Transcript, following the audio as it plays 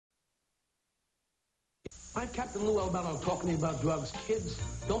I'm Captain Lou Albano talking to you about drugs. Kids,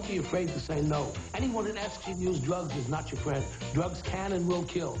 don't be afraid to say no. Anyone that asks you to use drugs is not your friend. Drugs can and will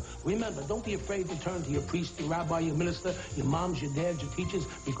kill. Remember, don't be afraid to turn to your priest, your rabbi, your minister, your moms, your dads, your teachers,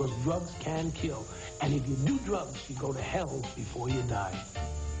 because drugs can kill. And if you do drugs, you go to hell before you die.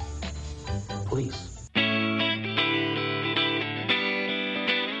 Please.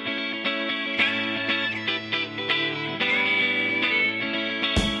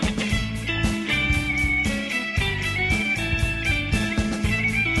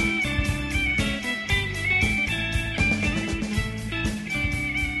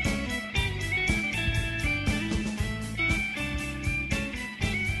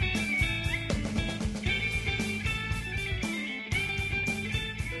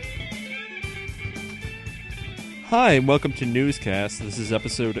 Hi, and welcome to Newscast. This is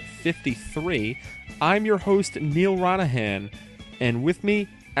episode 53. I'm your host, Neal Ronaghan, and with me,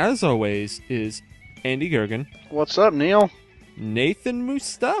 as always, is Andy Goergen. What's up, Neal? Nathan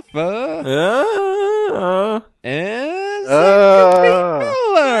Mustafa. And Miller.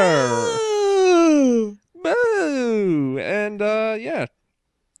 Boo! And, yeah,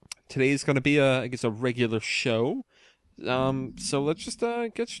 today's going to be, I guess, a regular show. So let's just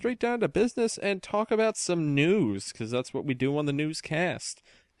get straight down to business and talk about some news, because that's what we do on the newscast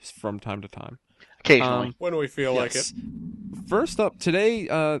from time to time. Occasionally. When we feel like it. First up, today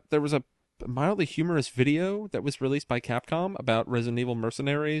there was a mildly humorous video that was released by Capcom about Resident Evil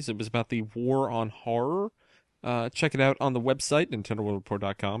Mercenaries. It was about the war on horror. Check it out on the website,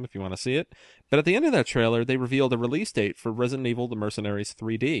 NintendoWorldReport.com, if you want to see it. But at the end of that trailer, they revealed a release date for Resident Evil The Mercenaries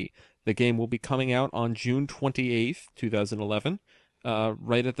 3D. The game will be coming out on June 28th, 2011,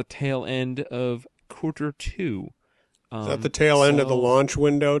 right at the tail end of quarter 2. Is that the tail end of the launch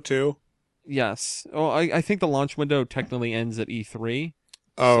window, too? Yes. Well, I think the launch window technically ends at E3.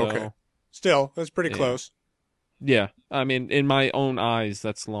 Oh, okay. Still, that's pretty close. Yeah, I mean, in my own eyes,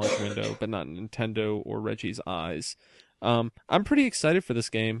 that's the launch window, but not Nintendo or Reggie's eyes. I'm pretty excited for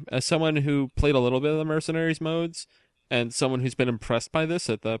this game. As someone who played a little bit of the Mercenaries modes, and someone who's been impressed by this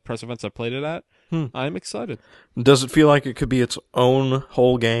at the press events I played it at, I'm excited. Does it feel like it could be its own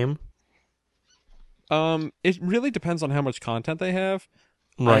whole game? It really depends on how much content they have.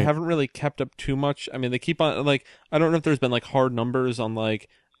 Right. I haven't really kept up too much. I mean, they keep on, like, I don't know if there's been, like, hard numbers on, like,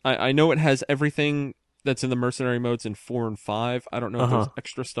 I know it has everything that's in the mercenary modes in 4 and 5. I don't know if there's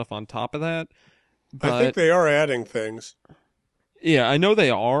extra stuff on top of that. But, I think they are adding things. Yeah, I know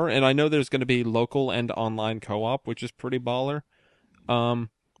they are, and I know there's going to be local and online co-op, which is pretty baller. And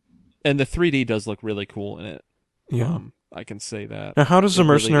the 3D does look really cool in it. Yeah. I can say that. Now, how does the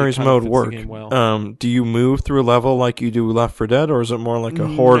Mercenaries mode work? Well. Do you move through a level like you do Left 4 Dead, or is it more like a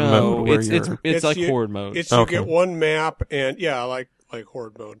horde mode? Where it's like horde mode. It's you get one map, and like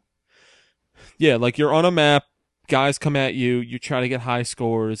horde mode. Yeah, like you're on a map, guys come at you, you try to get high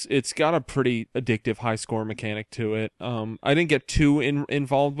scores. It's got a pretty addictive high score mechanic to it. I didn't get too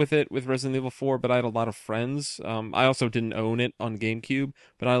involved with it with Resident Evil 4, but I had a lot of friends. I also didn't own it on GameCube,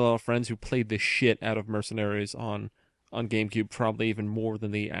 but I had a lot of friends who played the shit out of Mercenaries on GameCube, probably even more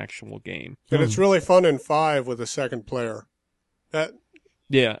than the actual game. And it's really fun in 5 with a second player.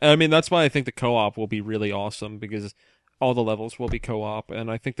 Yeah, I mean, that's why I think the co-op will be really awesome, because all the levels will be co-op,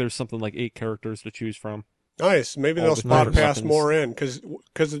 and I think there's something like 8 characters to choose from. Nice. Maybe they'll spot pass more in, because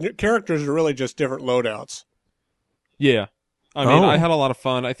the characters are really just different loadouts. Yeah. I mean, I had a lot of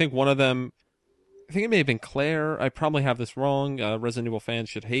fun. I think one of them, I think it may have been Claire. I probably have this wrong. Resident Evil fans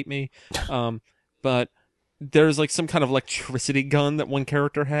should hate me. But there's like some kind of electricity gun that one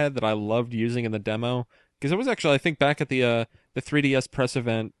character had that I loved using in the demo. Because it was actually, I think, back at the 3DS press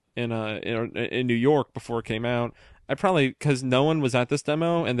event in New York before it came out. I probably, because no one was at this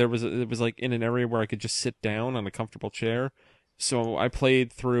demo, and it was like in an area where I could just sit down on a comfortable chair. So I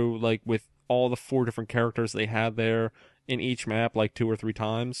played through like with all the 4 different characters they had there in each map like 2 or 3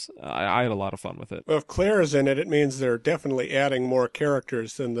 times. I had a lot of fun with it. Well, if Claire is in it, it means they're definitely adding more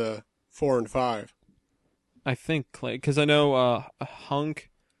characters than the 4 and 5. I think, because I know Hunk.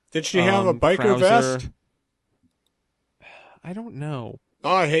 Did she have a biker Krauser, vest? I don't know.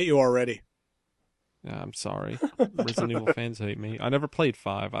 Oh, I hate you already. Yeah, I'm sorry. Resident Evil fans hate me. I never played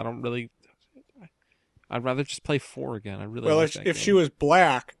 5. I don't really. I'd rather just play 4 again. I really. Well, like that if game. she was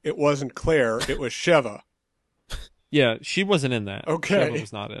black, it wasn't Claire. It was Sheva. Yeah, she wasn't in that. Okay, Sheva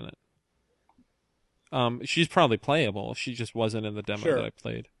was not in it. She's probably playable. She just wasn't in the demo that I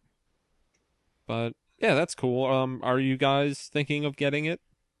played. But yeah, that's cool. Are you guys thinking of getting it?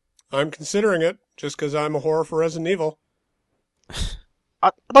 I'm considering it just because I'm a whore for Resident Evil.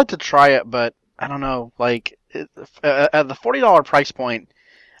 I'd like to try it, but I don't know. Like at the $40 price point,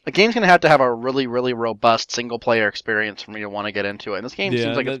 A game's going to have a really, really robust single-player experience for me to want to get into it. And this game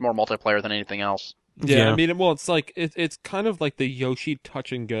seems like it's more multiplayer than anything else. Yeah, I mean, well, it's like it's kind of like the Yoshi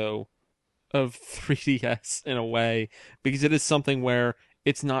touch and go of 3DS in a way, because it is something where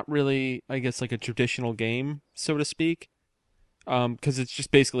it's not really, I guess, like a traditional game, so to speak, because it's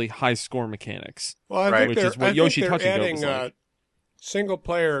just basically high score mechanics. Well, I think Yoshi Touch and Go was like. Single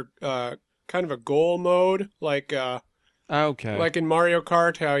player, kind of a goal mode, like like in Mario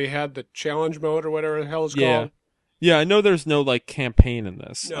Kart, how you had the challenge mode or whatever the hell it's called. Yeah, I know there's no like campaign in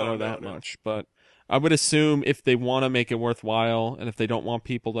this. I know that much, but I would assume if they want to make it worthwhile, and if they don't want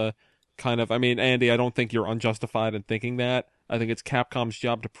people to kind of, I mean, Andy, I don't think you're unjustified in thinking that. I think it's Capcom's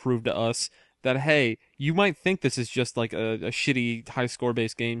job to prove to us that, hey, you might think this is just like a shitty high score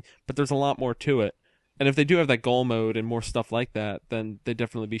based game, but there's a lot more to it. And if they do have that goal mode and more stuff like that, then they'd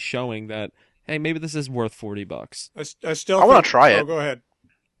definitely be showing that, hey, maybe this is worth $40. I want to try it. Oh, go ahead.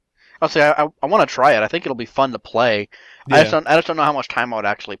 I'll say I want to try it. I think it'll be fun to play. Yeah. I just don't know how much time I would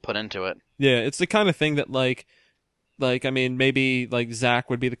actually put into it. Yeah, it's the kind of thing that like I mean, maybe like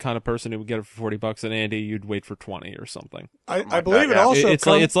Zach would be the kind of person who would get it for $40, and Andy, you'd wait for 20 or something. I believe it also.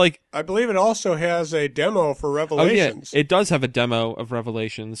 I believe it also has a demo for Revelations. Oh yeah, it does have a demo of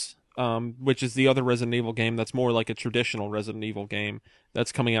Revelations. Which is the other Resident Evil game that's more like a traditional Resident Evil game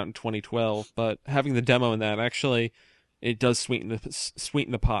that's coming out in 2012. But having the demo in that, actually, it does sweeten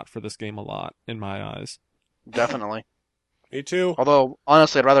the pot for this game a lot, in my eyes. Definitely. Me too. Although,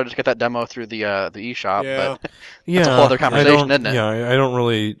 honestly, I'd rather just get that demo through the eShop. Yeah. But that's a whole other conversation, isn't it? Yeah, I don't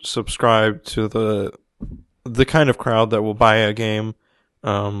really subscribe to the kind of crowd that will buy a game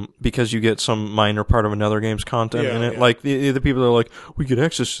because you get some minor part of another game's content in it. Yeah. Like the people that are like, we get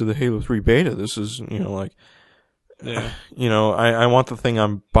access to the Halo 3 beta. This is, like, I want the thing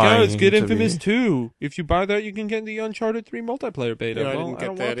I'm buying. Guys, get Infamous 2. If you buy that, you can get the Uncharted 3 multiplayer beta. Yeah, I don't want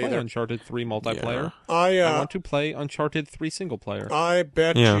to play Uncharted 3 multiplayer. Yeah. I want to play Uncharted 3 single player. I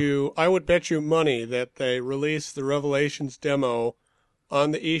would bet you money that they release the Revelations demo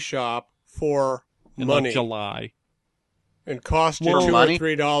on the eShop for money. Like July. And cost you $2 or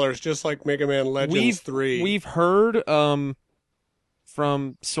 $3, just like Mega Man Legends 3. We've heard from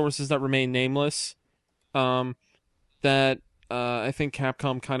sources that remain nameless that I think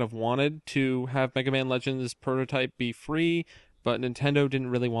Capcom kind of wanted to have Mega Man Legends prototype be free, but Nintendo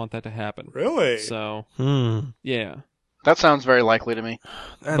didn't really want that to happen. Really? So, yeah. That sounds very likely to me.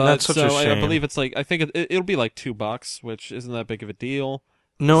 And that's such a shame. I believe it's like, I think it'll be like $2, which isn't that big of a deal.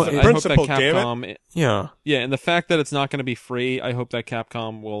 No, I hope that Capcom, yeah, and the fact that it's not going to be free, I hope that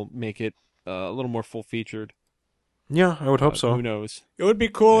Capcom will make it a little more full featured. Yeah, I would hope so. Who knows? It would be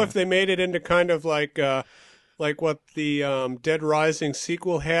cool if they made it into kind of like what the Dead Rising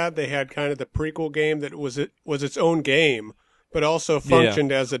sequel had. They had kind of the prequel game that was its own game, but also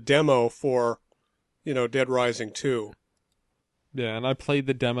functioned as a demo for, Dead Rising 2. Yeah, and I played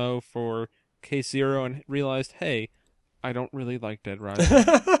the demo for Case Zero and realized, hey, I don't really like Dead Rising.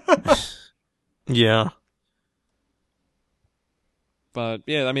 Yeah. But,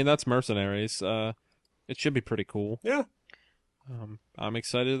 yeah, I mean, that's Mercenaries. It should be pretty cool. Yeah. I'm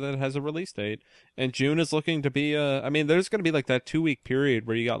excited that it has a release date. And June is looking to be, I mean, there's going to be like that 2-week period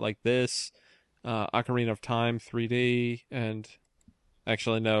where you got like this, Ocarina of Time 3D, and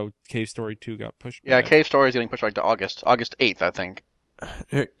actually, no, Cave Story 2 got pushed back. Yeah, Cave Story is getting pushed back to August 8th, I think.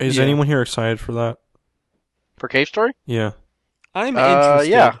 Is anyone here excited for that? For Cave Story? Yeah. I'm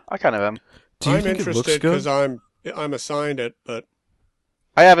interested. Yeah, I kind of am. I'm interested because I'm assigned it, but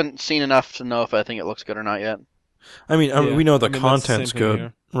I haven't seen enough to know if I think it looks good or not yet. I mean, we know the content's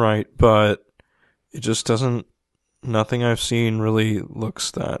good, right? But it just doesn't. Nothing I've seen really looks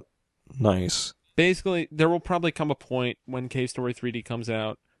that nice. Basically, there will probably come a point when Cave Story 3D comes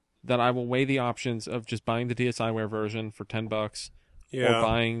out that I will weigh the options of just buying the DSiWare version for $10. Yeah. Or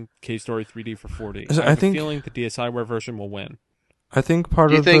buying Cave Story 3D for $40. I have a feeling the DSiWare version will win. I think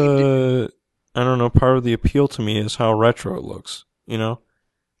part of the appeal to me is how retro it looks, And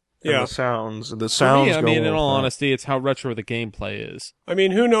the sounds. For me, I mean, in all honesty, it's how retro the gameplay is. I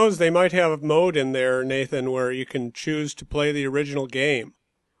mean, who knows? They might have a mode in there, Nathan, where you can choose to play the original game.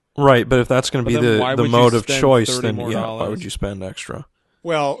 Right, but if that's going to be the mode of choice, then why would you spend extra?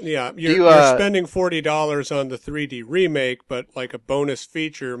 Well, yeah, you're spending $40 on the 3D remake, but like a bonus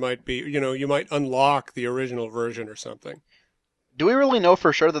feature might be, you might unlock the original version or something. Do we really know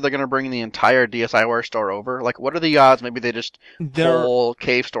for sure that they're going to bring the entire DSiWare store over? Like, what are the odds maybe they just pull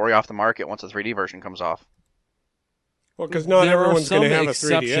Cave Story off the market once the 3D version comes off? Well, because not everyone's going to have a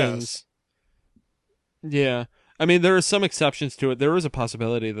 3DS. Yeah. I mean, there are some exceptions to it. There is a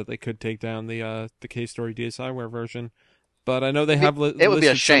possibility that they could take down the Cave Story DSiWare version. But I know they have it would be a listed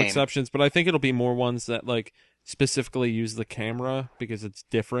some shame. exceptions, but I think it'll be more ones that like specifically use the camera because it's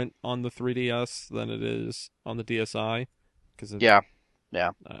different on the 3DS than it is on the DSi. Yeah.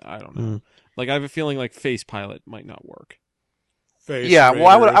 I don't know. Like I have a feeling like Face Pilot might not work. Well,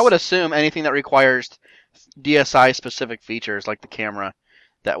 I would assume anything that requires DSi specific features like the camera,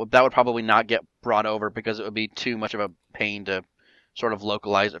 that would probably not get brought over because it would be too much of a pain to sort of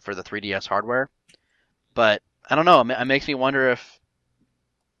localize it for the 3DS hardware. But I don't know. It makes me wonder if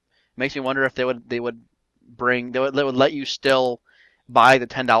they would let you still buy the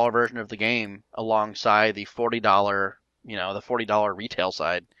 $10 version of the game alongside the $40 the $40 retail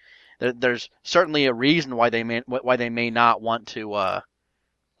side. There's certainly a reason why they may not want to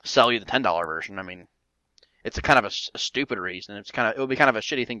sell you the $10 version. I mean, it's a kind of a stupid reason. It would be kind of a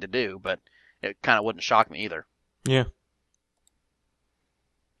shitty thing to do, but it kind of wouldn't shock me either. Yeah.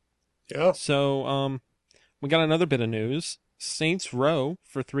 Yeah. So we got another bit of news. Saints Row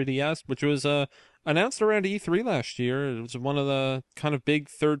for 3DS, which was announced around E3 last year. It was one of the kind of big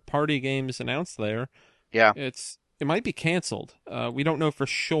third-party games announced there. Yeah. It might be canceled. We don't know for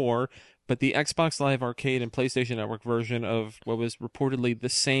sure, but the Xbox Live Arcade and PlayStation Network version of what was reportedly the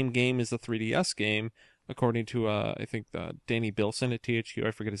same game as the 3DS game, according to I think Danny Bilson at THQ.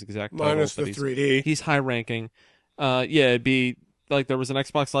 I forget his exact title. Minus the 3D. He's high ranking. It'd be like there was an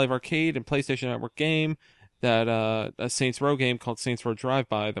Xbox Live Arcade and PlayStation Network game that a Saints Row game called Saints Row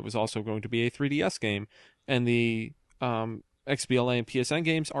Drive-By that was also going to be a 3DS game, and the XBLA and PSN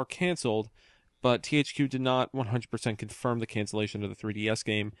games are canceled. But THQ did not 100% confirm the cancellation of the 3DS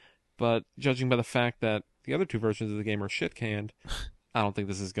game. But judging by the fact that the other two versions of the game are shit canned, I don't think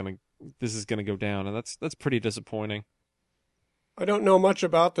this is gonna go down, and that's pretty disappointing. I don't know much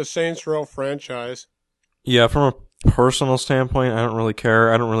about the Saints Row franchise. Yeah, from a personal standpoint, I don't really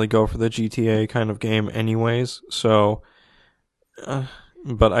care. I don't really go for the GTA kind of game, anyways. So,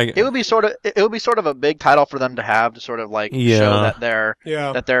 but it would be sort of a big title for them to have to sort of like show that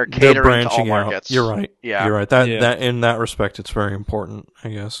they're catering to all markets. You're right. Yeah, you're right. That in that respect, it's very important, I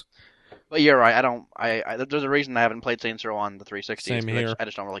guess. But you're right. There's a reason I haven't played Saints Row on the 360. Same here. I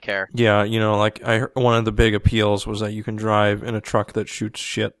just don't really care. Yeah, like one of the big appeals was that you can drive in a truck that shoots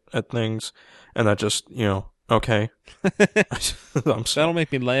shit at things, and that just okay. That'll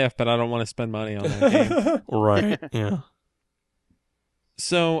make me laugh, but I don't want to spend money on that game. Right. Yeah.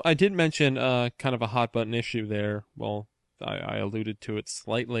 So I did mention kind of a hot button issue there. Well, I alluded to it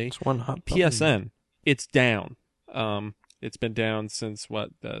slightly. It's one hot button. PSN, it's down. It's been down since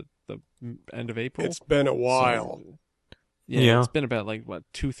the end of April. It's been a while. So, yeah, it's been about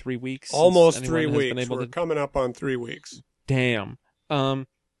 2-3 weeks. Almost 3 weeks. We're coming up on 3 weeks. Damn.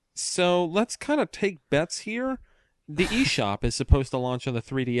 So let's kind of take bets here. The eShop is supposed to launch on the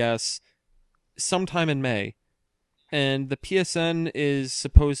 3DS sometime in May. And the PSN is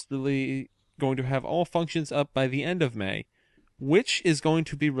supposedly going to have all functions up by the end of May. Which is going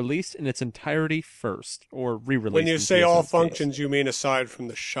to be released in its entirety first, or re-released? When you say all functions, you mean aside from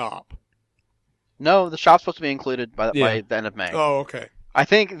the shop? No, the shop's supposed to be included by the end of May. Oh, okay. I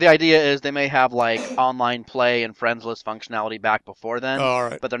think the idea is they may have online play and friends list functionality back before then. Oh, all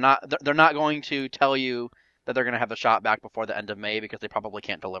right. But they're not going to tell you that they're going to have the shop back before the end of May because they probably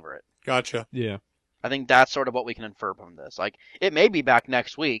can't deliver it. Gotcha. Yeah. I think that's sort of what we can infer from this. It may be back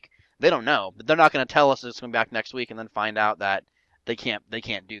next week. They don't know, but they're not going to tell us it's going to be back next week and then find out that they can't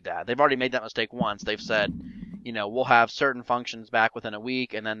do that. They've already made that mistake once. They've said, we'll have certain functions back within a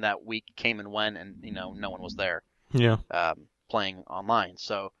week, and then that week came and went, and no one was there. Yeah. Playing online.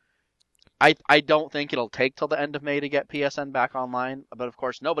 So I don't think it'll take till the end of May to get PSN back online, but of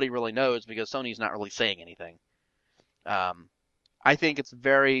course nobody really knows because Sony's not really saying anything. I think it's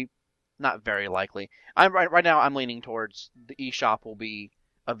not very likely. Right now I'm leaning towards the eShop will be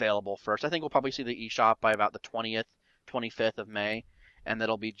available first. I think we'll probably see the eShop by about the 20th, 25th of May, and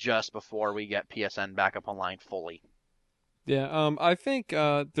that'll be just before we get PSN back up online fully. Yeah, I think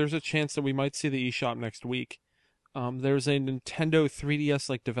there's a chance that we might see the eShop next week. There's a Nintendo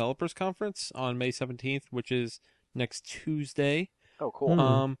 3DS developers conference on May 17th, which is next Tuesday. Oh,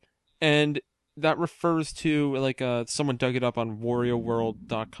 cool. And that refers to someone dug it up on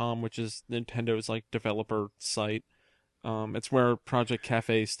WarioWorld.com, which is Nintendo's developer site. It's where Project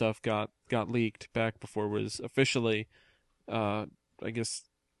Cafe stuff got leaked back before it was officially, I guess,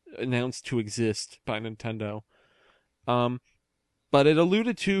 announced to exist by Nintendo. But it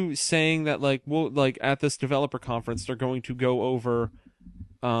alluded to saying that at this developer conference they're going to go over,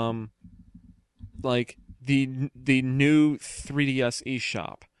 the new 3DS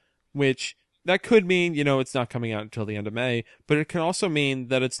eShop, which that could mean it's not coming out until the end of May, but it can also mean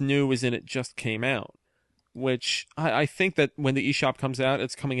that it's new as in it just came out. which I think that when the eShop comes out,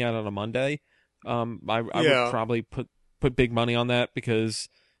 it's coming out on a Monday. I would probably put big money on that because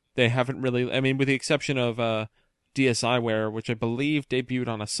they haven't really. I mean, with the exception of DSiWare, which I believe debuted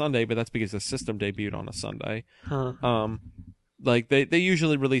on a Sunday, but that's because the system debuted on a Sunday. Huh. Like they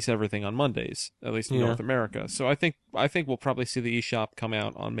usually release everything on Mondays, at least in North America. So I think we'll probably see the eShop come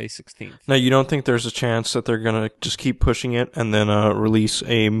out on May 16th. Now, you don't think there's a chance that they're gonna just keep pushing it and then release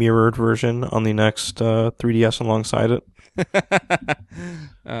a mirrored version on the next 3DS alongside it?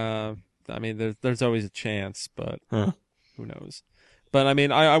 I mean, there's always a chance, but who knows? But I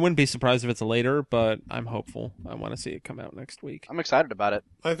mean, I wouldn't be surprised if it's later, but I'm hopeful. I want to see it come out next week. I'm excited about it.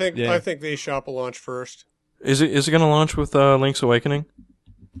 I think the eShop will launch first. Is it going to launch with Link's Awakening?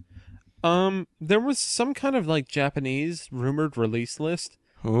 There was some kind of like Japanese rumored release list.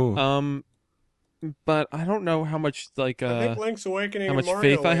 Ooh. But I don't know how much like I think Link's Awakening how much and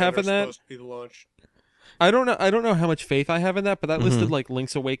Mario faith I have in that. Supposed to be the launch. I don't know how much faith I have in that, but that listed like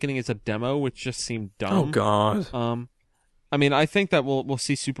Link's Awakening as a demo, which just seemed dumb. Oh God. I mean, I think that we'll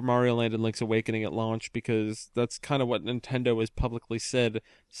see Super Mario Land and Link's Awakening at launch because that's kind of what Nintendo has publicly said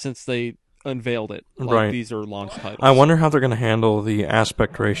since they unveiled it. Like, right. These are launch titles. I wonder how they're going to handle the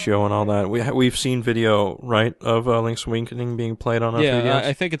aspect ratio and all that. We've seen video, right, of Link's Awakening being played on a 3DS? Yeah,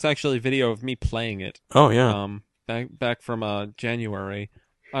 I think it's actually video of me playing it. Oh, yeah. Back from January.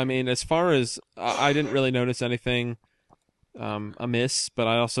 I mean, as far as I didn't really notice anything amiss, but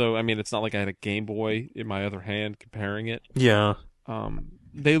I mean, it's not like I had a Game Boy in my other hand comparing it. Yeah.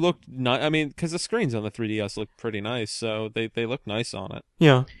 They looked I mean, because the screens on the 3DS look pretty nice, so they look nice on it.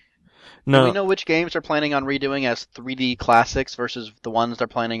 Yeah. No. Do we know which games they're planning on redoing as 3D classics versus the ones they're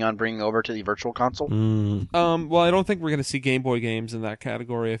planning on bringing over to the Virtual Console? Well, I don't think we're going to see Game Boy games in that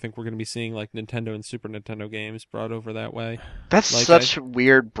category. I think we're going to be seeing like Nintendo and Super Nintendo games brought over that way. That's like such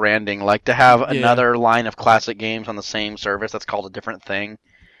weird branding. Like to have another line of classic games on the same service that's called a different thing.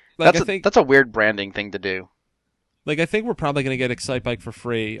 Like, that's a weird branding thing to do. Like, I think we're probably going to get Excitebike for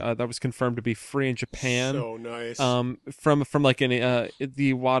free. That was confirmed to be free in Japan. So nice. From like the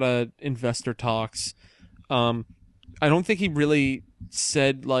Iwata investor talks. I don't think he really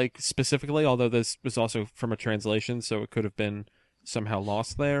said like specifically, although this was also from a translation, so it could have been somehow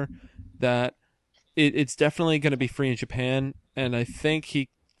lost there, that it's definitely going to be free in Japan. And I think he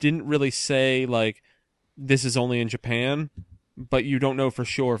didn't really say like this is only in Japan. But you don't know for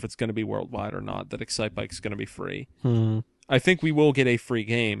sure if it's going to be worldwide or not, that Excitebike is going to be free. I think we will get a free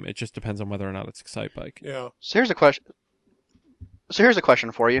game. It just depends on whether or not it's Excitebike. Yeah. So here's a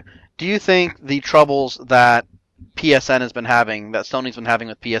question for you. Do you think the troubles that PSN has been having, that Sony's been having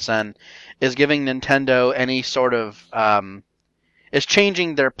with PSN, is giving Nintendo any sort of... is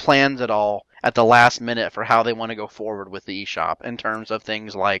changing their plans at all at the last minute for how they want to go forward with the eShop in terms of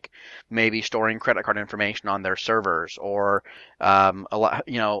things like maybe storing credit card information on their servers or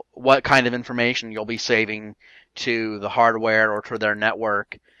what kind of information you'll be saving to the hardware or to their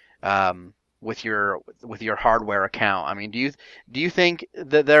network with your hardware account? I mean, do you think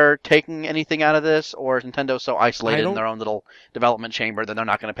that they're taking anything out of this, or is Nintendo so isolated in their own little development chamber that they're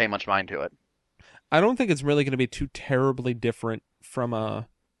not going to pay much mind to it? I don't think it's really going to be too terribly different from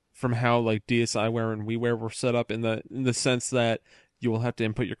how like DSiWare and WiiWare were set up in the sense that you will have to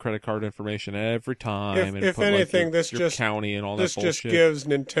input your credit card information every time. If anything, like your county and all that bullshit. This just gives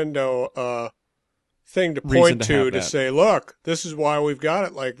Nintendo a thing to point to say, look, this is why we've got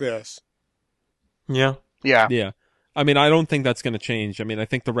it like this. Yeah. Yeah. Yeah. I mean, I don't think that's going to change. I mean, I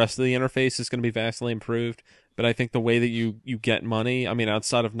think the rest of the interface is going to be vastly improved, but I think the way that you get money, I mean,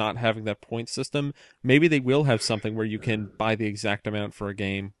 outside of not having that point system, maybe they will have something where you can buy the exact amount for a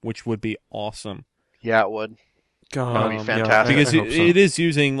game, which would be awesome. Yeah, it would. God, that would be fantastic. Because it is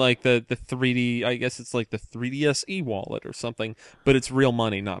using like the 3D, I guess it's like the 3DS e-wallet or something, but it's real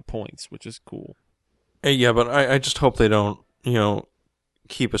money, not points, which is cool. Yeah, but I just hope they don't,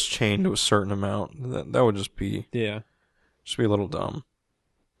 keep us chained to a certain amount. That would just be a little dumb.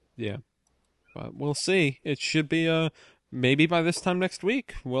 Yeah, but we'll see. It should be maybe by this time next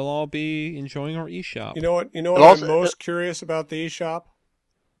week we'll all be enjoying our eShop. You know what I'm most curious about the eShop?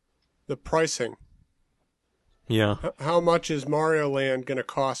 The pricing. Yeah. How much is Mario Land going to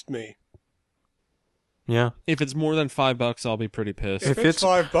cost me? Yeah. If it's more than $5, I'll be pretty pissed. If it's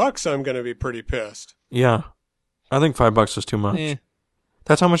 $5, I'm going to be pretty pissed. Yeah. I think $5 is too much.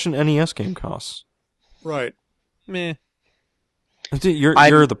 That's how much an NES game costs. Right. Meh.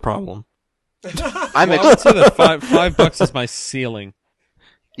 You're the problem. I would say that $5 is my ceiling.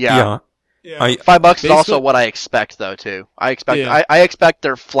 Yeah. $5 is also what I expect, though. Too. I expect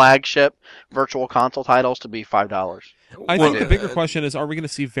their flagship Virtual Console titles to be $5. I think the bigger question is, are we going to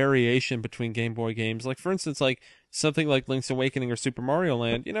see variation between Game Boy games? Like, for instance, like something like Link's Awakening or Super Mario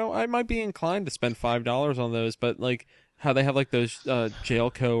Land, I might be inclined to spend $5 on those, but like how they have like those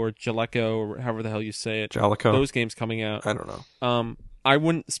Jailco or Jaleco or however the hell you say it. Jaleco. Those games coming out. I don't know. I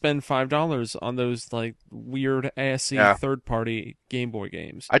wouldn't spend $5 on those like weird assy third-party Game Boy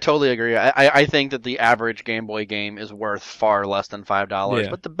games. I totally agree. I think that the average Game Boy game is worth far less than $5.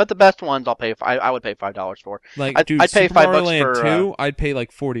 Yeah. But the best ones I would pay $5 for. Like, I'd pay Super Mario $5 Land for 2, I'd pay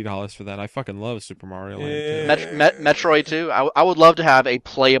like $40 for that. I fucking love Super Mario Land 2. Metroid 2. I would love to have a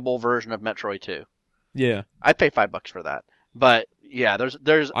playable version of Metroid 2. Yeah, I'd pay $5 for that. But yeah, there's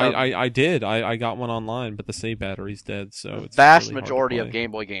I did. I got one online, but the save battery's dead, so it's vast really majority hard to of play.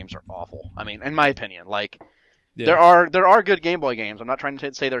 Game Boy games are awful. I mean, in my opinion, like Yeah. there are good Game Boy games. I'm not trying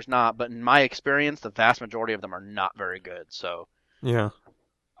to say there's not, but in my experience, the vast majority of them are not very good. So Yeah.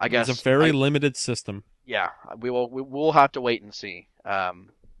 I guess it's a very limited system. Yeah, we'll have to wait and see. I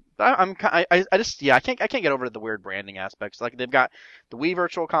can't get over the weird branding aspects. Like they've got the Wii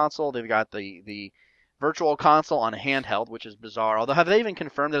Virtual Console, they've got the Virtual Console on a handheld, which is bizarre. Although, have they even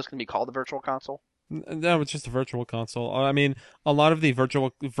confirmed that it's going to be called the Virtual Console? No, it's just a Virtual Console. I mean, a lot of the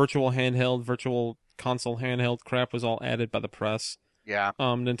virtual handheld, Virtual Console handheld crap was all added by the press. Yeah.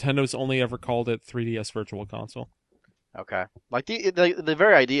 Nintendo's only ever called it 3DS Virtual Console. Okay. Like the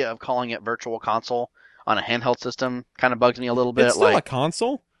very idea of calling it Virtual Console on a handheld system kind of bugs me a little bit. It's still a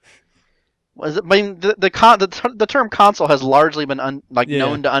console. I mean, the term console has largely been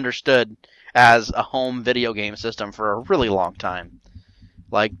known to understood as a home video game system for a really long time.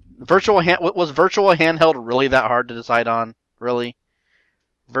 Like was virtual handheld really that hard to decide on? Really?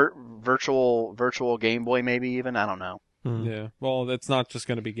 Virtual Game Boy maybe even? I don't know. Yeah. Well, it's not just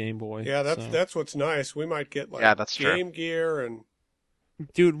going to be Game Boy. Yeah, that's what's nice. We might get that's Game true. Gear and.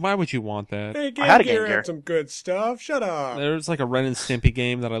 Dude, why would you want that? Hey, I had a Game Game Gear. had some good stuff. Shut up. There's like a Ren and Stimpy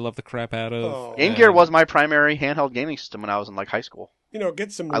game that I love the crap out of. Oh. Game Gear was my primary handheld gaming system when I was in high school.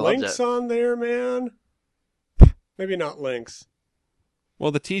 Get some I loved links it. on there, man. Maybe not links.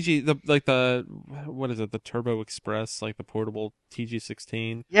 Well, the what is it? The Turbo Express, like the portable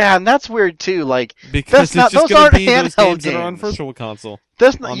TG16. Yeah, and that's weird too. Like Because those it's just going aren't to be those handheld games that are on games. Virtual Console.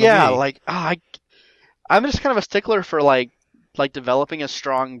 That's on not, the yeah, Wii. I'm just kind of a stickler for like developing a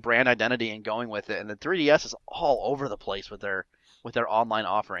strong brand identity and going with it. And the 3DS is all over the place with their online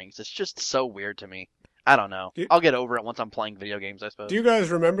offerings. It's just so weird to me. I don't know. I'll get over it once I'm playing video games, I suppose. Do you guys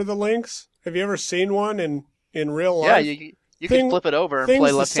remember the links? Have you ever seen one in real life? Yeah, you can flip it over and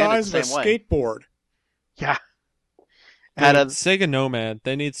play left-handed the same way. Things the size of a skateboard. Yeah. Sega Nomad,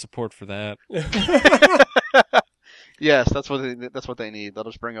 they need support for that. Yes, that's what they need. They'll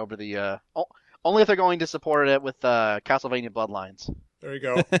just bring over the only if they're going to support it with Castlevania Bloodlines. There you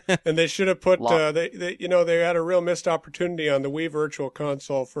go. And they should have put they had a real missed opportunity on the Wii Virtual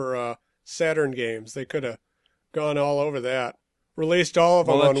Console for Saturn games. They could have gone all over that. Released all of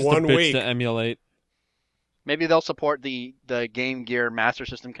them on 1 week to emulate. Maybe they'll support the Game Gear Master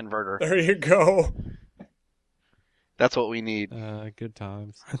System converter. There you go. That's what we need. Good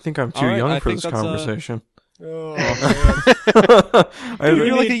times. I think I'm too young for this conversation. Oh, man. Dude,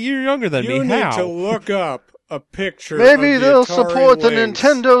 you're like a year younger than me. You How? need to look up a picture. Maybe of they'll Atari support the links.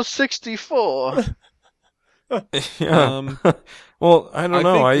 Nintendo 64. Yeah. Well, I don't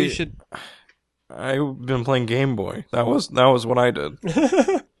know. Think we should. I've been playing Game Boy. That was what I did.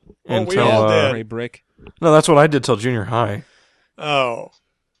 Well, we all did. Ray Brick. No, that's what I did till junior high. Oh.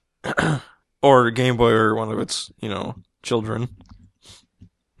 Or Game Boy or one of its, children.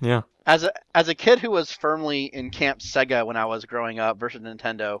 Yeah. As a kid who was firmly in Camp Sega when I was growing up versus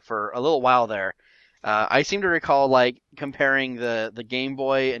Nintendo for a little while there, I seem to recall comparing the Game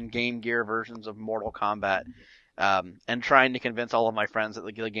Boy and Game Gear versions of Mortal Kombat, and trying to convince all of my friends that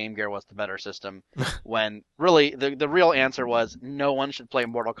the Game Gear was the better system, when really the real answer was no one should play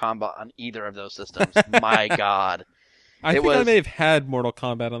Mortal Kombat on either of those systems. My God. I may have had Mortal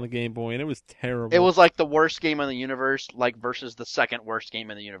Kombat on the Game Boy, and it was terrible. It was like the worst game in the universe, versus the second worst game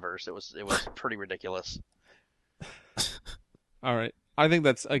in the universe. It was pretty ridiculous. All right, I think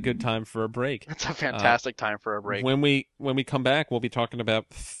that's a good time for a break. It's a fantastic time for a break. When we come back, we'll be talking about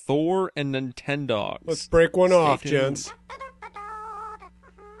Thor and Nintendogs. Let's break one off, tuned. gents.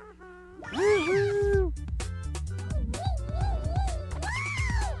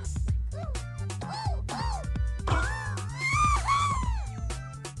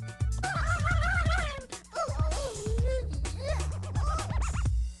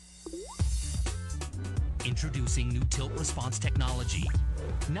 Introducing new tilt response technology.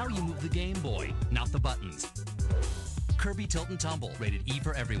 Now you move the Game Boy, not the buttons. Kirby Tilt and Tumble, rated E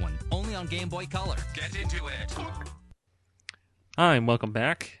for everyone. Only on Game Boy Color. Get into it. Hi, and welcome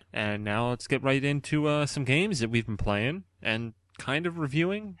back. And now let's get right into some games that we've been playing and kind of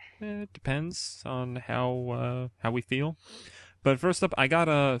reviewing. It depends on how we feel. But first up, I got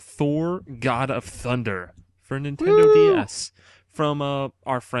a Thor: God of Thunder for Nintendo DS from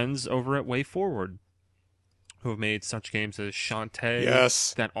our friends over at WayForward, who have made such games as Shantae,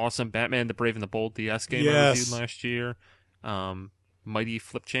 Yes, that awesome Batman the Brave and the Bold DS game I reviewed last year, Mighty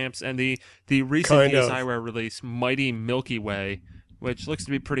Flip Champs, and the recent DSiWare release, Mighty Milky Way, which looks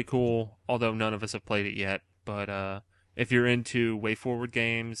to be pretty cool, although none of us have played it yet. But if you're into WayForward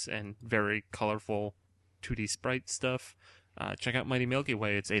games and very colorful 2D sprite stuff, check out Mighty Milky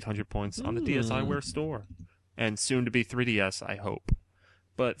Way. It's 800 points on the DSiWare store, and soon to be 3DS, I hope.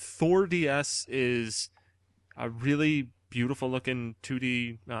 But Thor DS is a really beautiful looking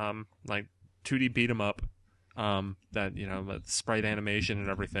 2D, like 2D beat 'em up. That, with sprite animation and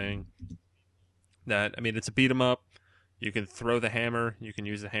everything. That, I mean, it's a beat 'em up. You can throw the hammer. You can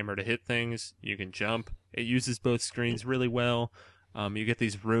use the hammer to hit things. You can jump. It uses both screens really well. You get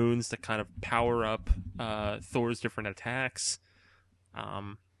these runes that kind of power up Thor's different attacks.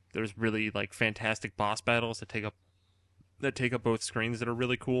 There's really like fantastic boss battles that take up both screens that are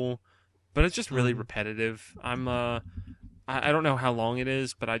really cool. But it's just really repetitive. I don't know how long it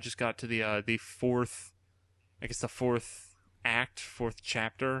is, but I just got to the fourth act, fourth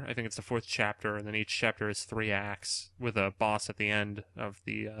chapter. I think it's the fourth chapter, and then each chapter is 3 acts with a boss at the end of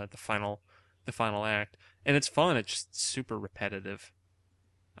the final act. And it's fun. It's just super repetitive.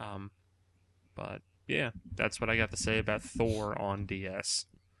 But yeah, that's what I got to say about Thor on DS.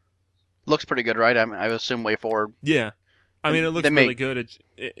 Looks pretty good, right? I assume WayForward. Yeah. I mean, it looks really good.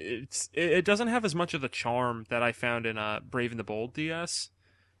 It doesn't have as much of the charm that I found in Brave and the Bold DS,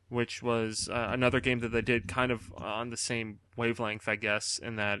 which was another game that they did kind of on the same wavelength, I guess,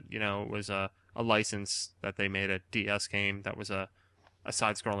 in that, it was a license that they made a DS game that was a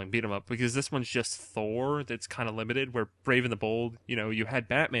side-scrolling beat-em-up, because this one's just Thor that's kind of limited, where Brave and the Bold, you had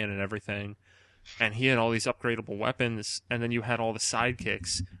Batman and everything, and he had all these upgradable weapons, and then you had all the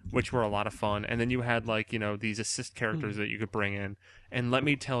sidekicks, which were a lot of fun, and then you had, these assist characters that you could bring in, and let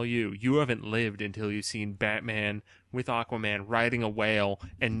me tell you, you haven't lived until you've seen Batman with Aquaman riding a whale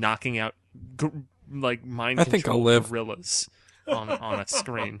and knocking out, mind-controlled gorillas on a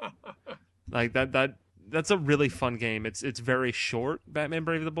screen. Like, that's a really fun game. It's very short, Batman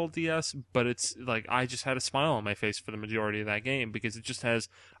Brave and the Bold DS, but it's like I just had a smile on my face for the majority of that game because it just has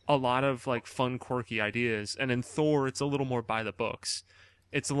a lot of fun, quirky ideas. And in Thor, it's a little more by the books.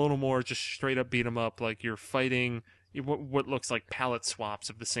 It's a little more just straight up beat 'em up, like you're fighting what looks like palette swaps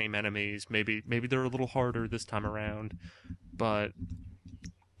of the same enemies. Maybe they're a little harder this time around, but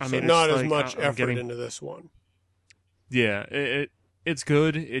I mean, not as much effort into this one. Yeah, it's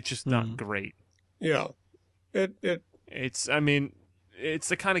good. It's just not great. Yeah. It's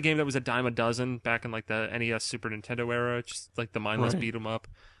the kind of game that was a dime a dozen back in the NES Super Nintendo era, just like the mindless beat 'em up.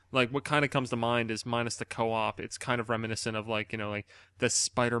 Like what kind of comes to mind is minus the co-op, it's kind of reminiscent of the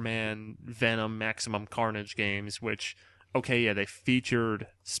Spider-Man, Venom, Maximum Carnage games, which they featured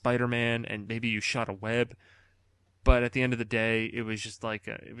Spider-Man and maybe you shot a web, but at the end of the day it was just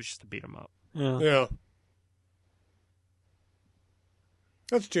a beat 'em up. Yeah.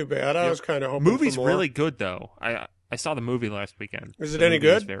 That's too bad. I was kind of hoping Movie's for more. really good, though. I saw the movie last weekend. Is it any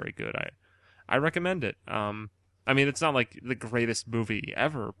good? It's very good. I recommend it. I mean, it's not like the greatest movie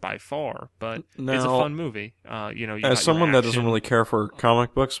ever by far, but it's a fun movie. As someone that doesn't really care for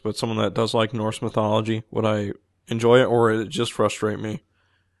comic books, but someone that does like Norse mythology, would I enjoy it, or would it just frustrate me?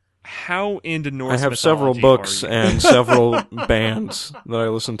 How into Norse mythology I have several books and several bands that I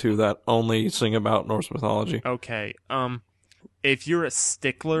listen to that only sing about Norse mythology. Okay. If you're a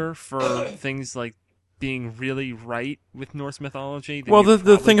stickler for things like being really right with Norse mythology, then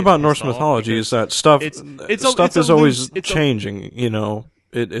the thing about Norse mythology is that stuff is always changing.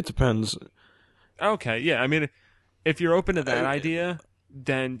 It depends. Okay, yeah. I mean, if you're open to that idea,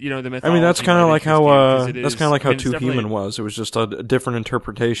 then the mythology. I mean, that's kind of like how Two Human was. It was just a different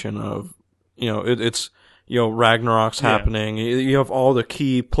interpretation of it's Ragnarok's happening. You have all the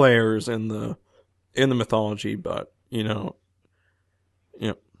key players in the mythology, but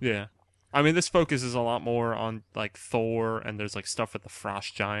Yeah. I mean, this focuses a lot more on Thor, and there's stuff with the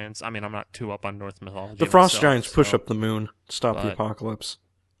frost giants. I mean, I'm not too up on Norse mythology. The frost giants push up the moon, stop the apocalypse.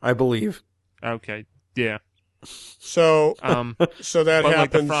 I believe. Okay. Yeah. So so that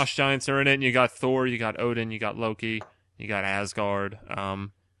happens. The frost giants are in it, and you got Thor, you got Odin, you got Loki, you got Asgard,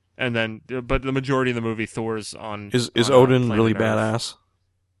 and then but the majority of the movie, Thor's on. Is Odin really badass?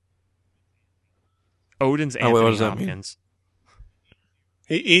 Odin's Anthony Hopkins.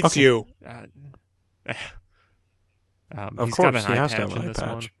 He eats you. Of He's course, got an he eye has to patch have an in eye this one.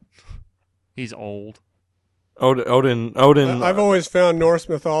 patch. He's old. Odin. I've always found Norse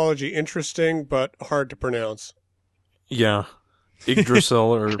mythology interesting, but hard to pronounce. Yeah, Yggdrasil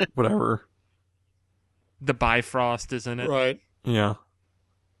or whatever. The Bifrost, isn't it? Right. Yeah.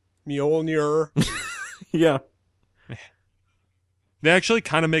 Mjolnir. Yeah. They actually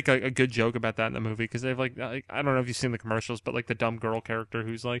kind of make a good joke about that in the movie because they have like I don't know if you've seen the commercials, but like the dumb girl character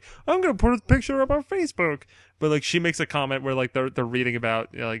who's like, I'm gonna put a picture up on Facebook, but like she makes a comment where like they're reading about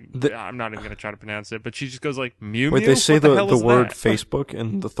I'm not even gonna try to pronounce it, but she just goes like Mew. Wait, they say what the, the word that? Facebook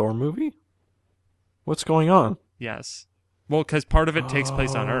in the Thor movie? What's going on? Yes. Well, because part of it takes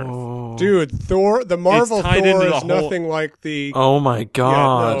place on Earth. Dude, Thor, the Marvel tied Thor into the is whole- nothing like the... Oh my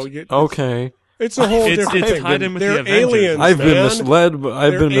god. Okay. It's a whole different it's thing. tied in with They're the Avengers. aliens, I've been man. misled.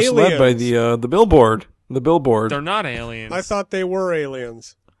 I've been misled by the billboard. The billboard. They're not aliens. I thought they were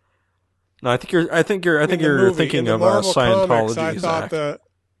aliens. No, I think you're thinking of Marvel Scientology. Comics, I thought Zach.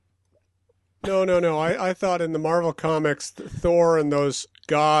 No. I thought in the Marvel comics, Thor and those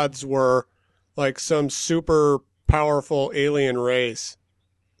gods were like some super powerful alien race.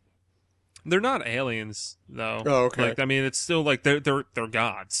 They're not aliens, though. Oh, okay. Like, I mean, it's still like they're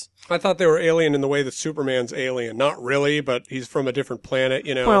gods. I thought they were alien in the way that Superman's alien. Not really, but he's from a different planet,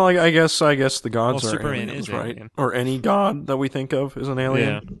 you know. Well, I guess the gods are Superman aliens, is right? alien. Or any god that we think of is an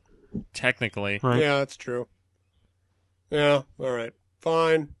alien. Yeah. Technically. Right? Yeah, that's true. Yeah, all right.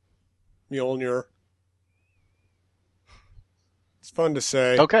 Fine. Mjolnir. It's fun to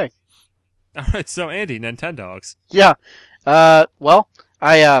say. Okay. All right, so Andy, Nintendogs. Yeah. Well,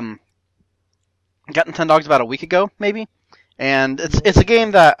 I got Nintendogs about a week ago, maybe, and it's a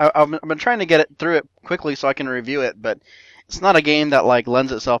game that I've been trying to get through it quickly so I can review it, but it's not a game that like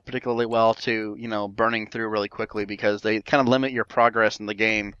lends itself particularly well to burning through really quickly because they kind of limit your progress in the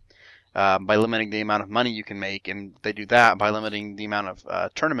game by limiting the amount of money you can make, and they do that by limiting the amount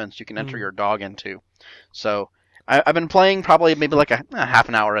of tournaments you can enter your dog into. So I've been playing probably maybe like a half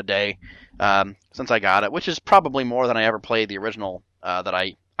an hour a day since I got it, which is probably more than I ever played the original that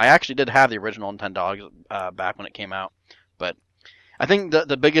I actually did have the original Nintendogs back when it came out. But I think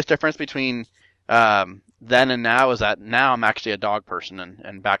the biggest difference between then and now is that now I'm actually a dog person,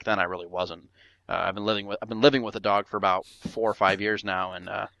 and back then I really wasn't. I've been living with a dog for about 4 or 5 years now, and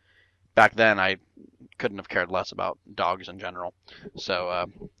back then I couldn't have cared less about dogs in general. So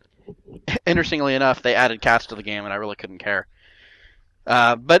interestingly enough, they added cats to the game, and I really couldn't care.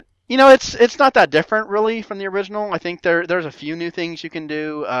 But it's not that different really from the original. I think there's a few new things you can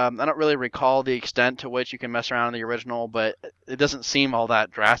do. I don't really recall the extent to which you can mess around in the original, but it doesn't seem all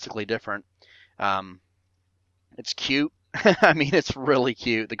that drastically different. It's cute. I mean, it's really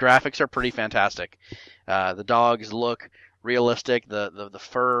cute. The graphics are pretty fantastic. The dogs look realistic. The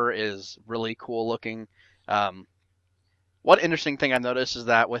fur is really cool looking. One interesting thing I've noticed is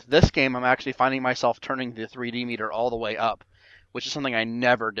that with this game, I'm actually finding myself turning the 3D meter all the way up, which is something I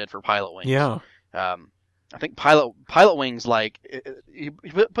never did for Pilot Wings. Yeah. I think Pilot Wings, like, you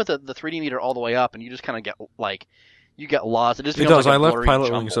put the 3D meter all the way up, and you just kind of get, like, you get lost. It just It becomes does. like a I left blurry Pilot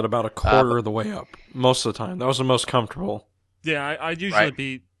jumble. Wings at about a quarter of the way up most of the time. That was the most comfortable. Yeah, I'd usually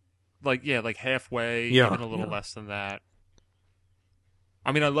be like halfway, even a little less than that.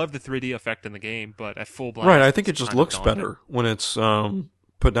 I mean, I love the 3D effect in the game, but at full blast, Right, I think it it's just kinda looks daunting. better when it's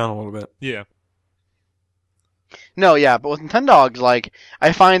put down a little bit. Yeah. No, yeah, but with Nintendogs, like,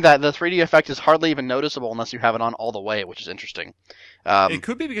 I find that the 3D effect is hardly even noticeable unless you have it on all the way, which is interesting. It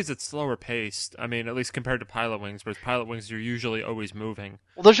could be because it's slower paced. I mean, at least compared to Pilot Wings, whereas Pilot Wings you're usually always moving.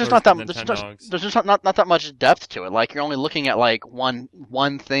 Well, there's just Whereas not that with there's just not that much depth to it. Like, you're only looking at like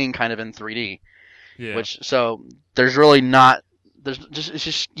one thing kind of in 3D. Yeah. Which so there's really not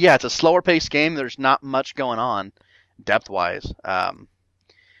it's a slower paced game. There's not much going on depth wise.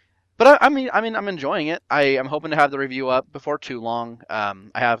 But I mean I'm enjoying it. I'm hoping to have the review up before too long. I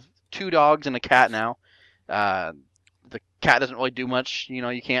have 2 dogs and a cat now. The cat doesn't really do much.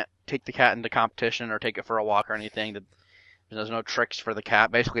 You can't take the cat into competition or take it for a walk or anything. There's no tricks for the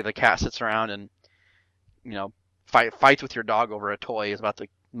cat. Basically, the cat sits around and fights with your dog over a toy is about the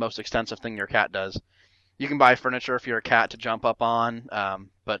most extensive thing your cat does. You can buy furniture for your cat to jump up on,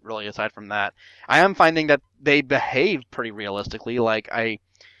 but really aside from that, I am finding that they behave pretty realistically. Like right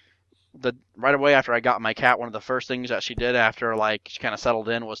away after I got my cat, one of the first things that she did after like she kind of settled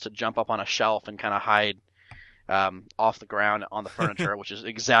in was to jump up on a shelf and kind of hide off the ground on the furniture, which is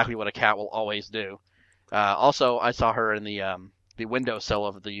exactly what a cat will always do. Also, I saw her in the windowsill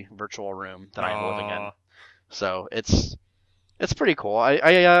of the virtual room that I'm living in. So it's pretty cool.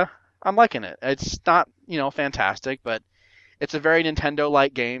 I'm liking it. It's not fantastic, but it's a very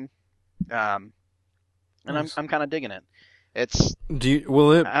Nintendo-like game. and Nice. I'm kind of digging it. It's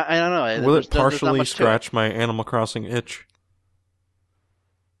Will it I don't know. will There's it not partially much to it. scratch my Animal Crossing itch?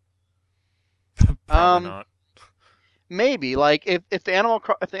 Probably not. Maybe like if the Animal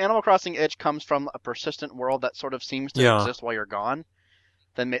Crossing itch comes from a persistent world that sort of seems to exist while you're gone,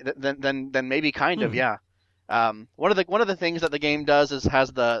 then maybe kind of, yeah. One of the things that the game does is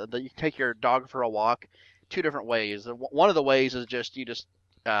has the you take your dog for a walk 2 different ways. One of the ways is you just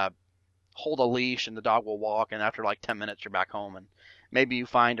hold a leash and the dog will walk, and after like 10 minutes you're back home, and maybe you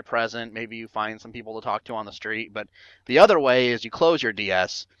find a present, maybe you find some people to talk to on the street. But the other way is you close your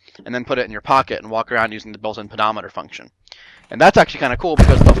DS and then put it in your pocket and walk around using the built-in pedometer function. And that's actually kind of cool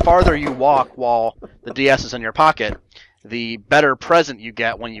because the farther you walk while the DS is in your pocket, the better present you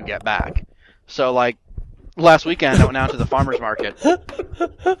get when you get back. So like last weekend I went down to the farmer's market. What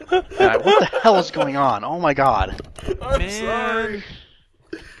the hell is going on? Oh my god. I'm sorry.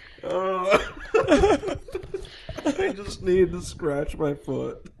 I just need to scratch my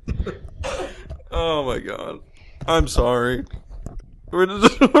foot. Oh my god. I'm sorry. We're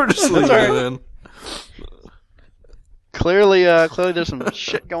just leaving it in. Clearly there's some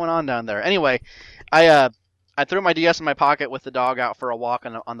shit going on down there. Anyway, I threw my DS in my pocket with the dog out for a walk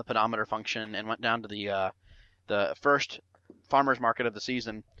on the pedometer function and went down to the first farmer's market of the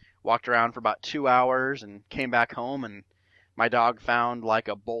season. Walked around for about 2 hours and came back home, and my dog found like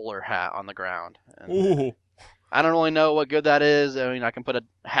a bowler hat on the ground. And Ooh. I don't really know what good that is. I mean, I can put a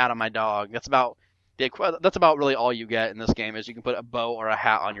hat on my dog. That's about really all you get in this game is you can put a bow or a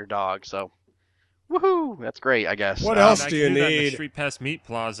hat on your dog. So, woohoo! That's great, I guess. What else I do can you that in the need? Street Pass Meat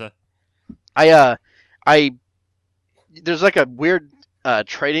Plaza. There's like a weird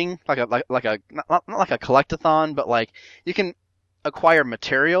trading, not like a collectathon, but like you can acquire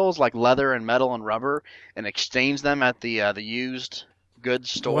materials like leather and metal and rubber and exchange them at the used goods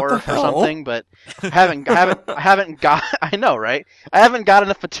store for something, but I haven't got I know, right? I haven't got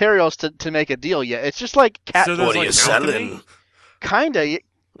enough materials to make a deal yet. It's just like cat So toys. there's, What are like, you selling? Kinda,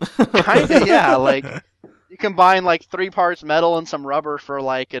 yeah. Like you combine like 3 parts metal and some rubber for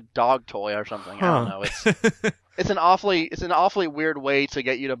like a dog toy or something. I don't know. It's an awfully weird way to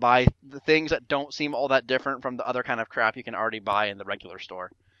get you to buy the things that don't seem all that different from the other kind of crap you can already buy in the regular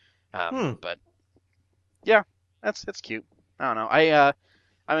store. But yeah, it's cute. I don't know.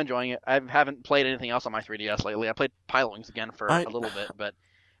 I'm enjoying it. I haven't played anything else on my 3DS lately. I played Pilot Wings again for a little bit, but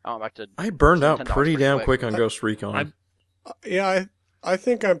I went back to. I burned out $10 pretty damn quick on Ghost Recon. Yeah, I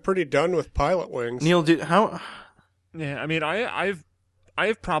think I'm pretty done with Pilot Wings. Neal, how? Yeah, I mean, I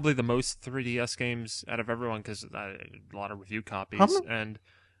have probably the most 3DS games out of everyone because a lot of review copies, and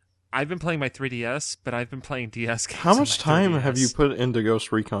I've been playing my 3DS, but I've been playing DS games. How much time have you put into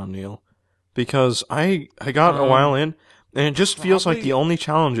Ghost Recon, Neal? Because I got a while in, and it just feels like the only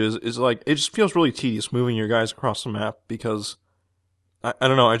challenge is like, it just feels really tedious moving your guys across the map because, I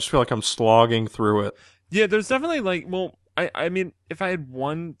don't know, I just feel like I'm slogging through it. Yeah, there's definitely like, well, I mean, if I had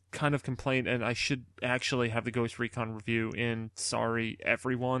one kind of complaint, and I should actually have the Ghost Recon review in, sorry,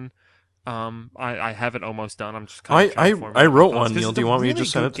 everyone, I have it almost done. I'm just kind of I wrote one, Neal. Do you want me to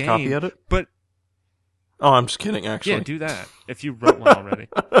just send it to copy edit? But oh, I'm just kidding, actually. yeah, do that if you wrote one already.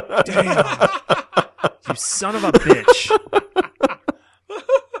 Damn, you son of a bitch.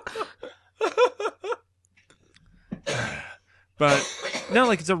 But no,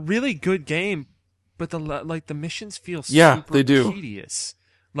 like it's a really good game, but the missions feel super they do. tedious.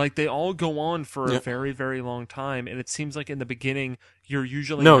 Like they all go on for a very, very long time, and it seems like in the beginning you're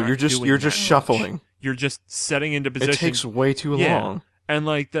usually not you're just doing that shuffling. much. You're just setting into position. It takes way too long. And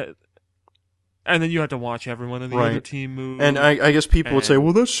like that, and then you have to watch everyone in the other team move. And I guess people would say,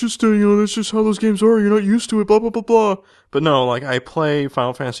 well, that's just that's just how those games are. You're not used to it. Blah blah blah blah. But no, like I play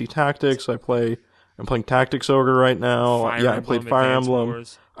Final Fantasy Tactics. I'm playing Tactics Ogre right now. I played Fire Emblem.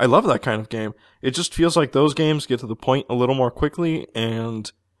 Wars. I love that kind of game. It just feels like those games get to the point a little more quickly,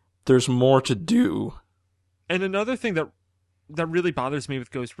 and there's more to do. And another thing that really bothers me with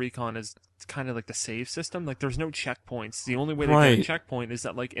Ghost Recon is kind of like the save system. Like there's no checkpoints. The only way to get a checkpoint is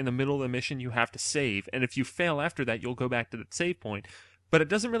that like in the middle of the mission you have to save, and if you fail after that you'll go back to the save point. But it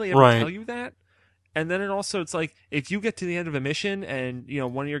doesn't really ever tell you that. And then it's like if you get to the end of a mission and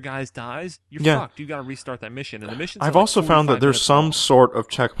one of your guys dies, you're fucked. You got to restart that mission. And the mission. I've also found that there's some sort of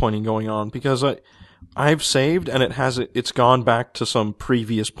checkpointing going on because I've saved and it's gone back to some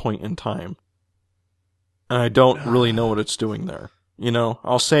previous point in time, and I don't really know what it's doing there.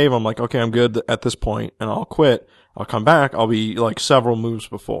 I'll save. I'm like, okay, I'm good at this point, and I'll quit. I'll come back. I'll be like several moves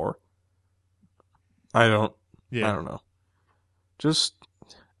before. I don't know. Just.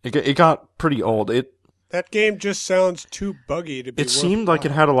 It got pretty old. That game just sounds too buggy to be. It seemed like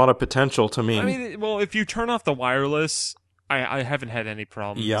it had a lot of potential to me. I mean, well, if you turn off the wireless, I haven't had any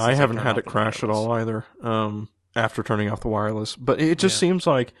problems. Yeah, I haven't had it crash at all either. After turning off the wireless, but it just seems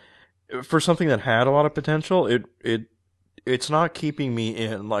like for something that had a lot of potential, it's not keeping me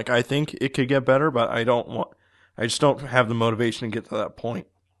in. Like, I think it could get better, but I just don't have the motivation to get to that point.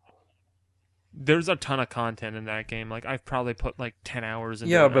 There's a ton of content in that game. Like, I've probably put like 10 hours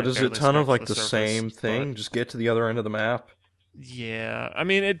into it. Yeah, but is it a ton of like the surface, same thing? But... Just get to the other end of the map? Yeah. I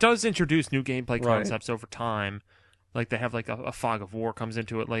mean, it does introduce new gameplay concepts over time. Like, they have like a fog of war comes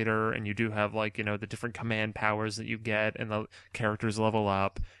into it later, and you do have like, you know, the different command powers that you get, and the characters level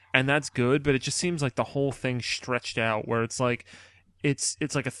up. And that's good, but it just seems like the whole thing stretched out, where it's like it's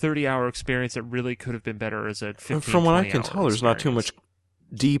like a 30-hour experience that really could have been better as a 15, From what I can tell, experience. there's not too much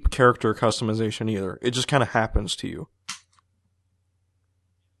deep character customization either. It just kind of happens to you.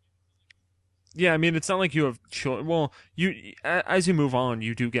 Yeah, I mean, it's not like you have well, you as you move on,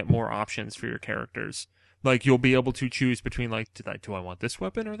 you do get more options for your characters. Like, you'll be able to choose between, like, do I want this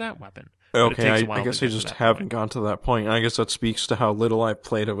weapon or that weapon? Okay, I guess I just haven't gone to that point. I guess that speaks to how little I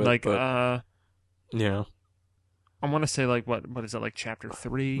played of it. Like, yeah. I want to say, like, what is it, like, Chapter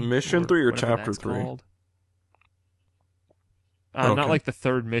 3? Mission 3 or Chapter 3? Called. Okay. Not, like, the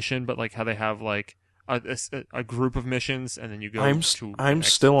third mission, but, like, how they have, like, a group of missions, and then you go I'm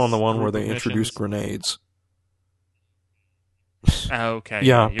still on the one where they introduce grenades. Okay.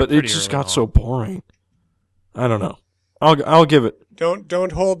 Yeah, but it just got so boring. I don't know. I'll give it.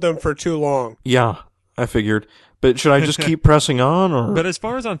 Don't hold them for too long. Yeah, I figured. But should I just keep pressing on, or? But as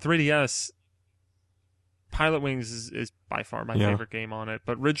far as on 3DS, Pilot Wings is by far my favorite game on it.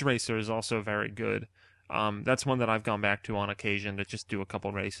 But Ridge Racer is also very good. That's one that I've gone back to on occasion to just do a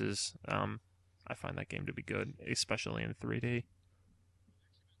couple races. I find that game to be good, especially in 3D.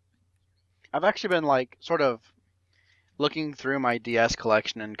 I've actually been like sort of looking through my DS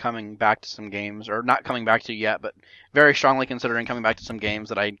collection and coming back to some games, or not coming back to yet, but very strongly considering coming back to some games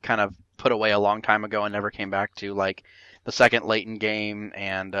that I kind of put away a long time ago and never came back to, like the second Layton game,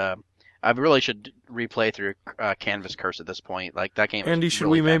 and I really should replay through Canvas Curse at this point. Like, that game. Andy, is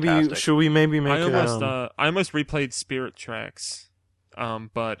really fantastic. should we maybe make? I almost replayed Spirit Tracks,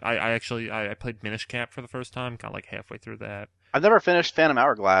 but I played Minish Cap for the first time. Got like halfway through that. I've never finished Phantom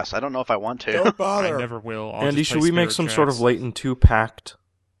Hourglass. I don't know if I want to. Don't bother. I never will. Andy, should we make some sort of Layton 2 pact?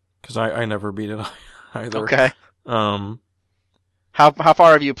 Because I never beat it either. Okay. How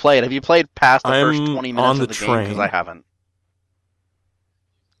far have you played? Have you played past the first 20 minutes of the game? Because I haven't.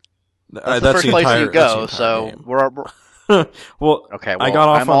 That's the first place you go, so we're well, okay. Well, I got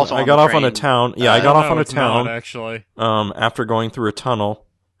off on a town. Yeah, I got off on a town. Actually, after going through a tunnel,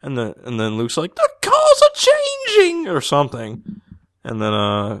 and then Luke's like, "The cars are changing" or something, and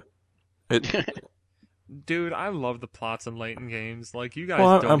then Dude, I love the plots in Layton games. Like, you guys.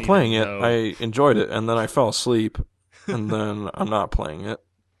 Well, don't I'm playing even know. it. I enjoyed it, and then I fell asleep, and then I'm not playing it.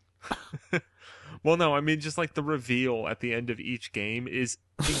 Well, no, I mean, just like the reveal at the end of each game is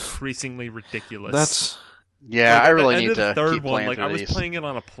increasingly ridiculous. Yeah, like, I really need to keep playing like, through I was these. playing it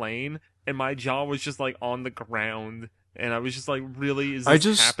on a plane, and my jaw was just like on the ground, and I was just like, really, is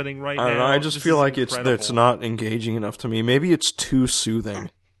this happening right now? I don't know, I just This feel is like incredible. it's not engaging enough to me. Maybe it's too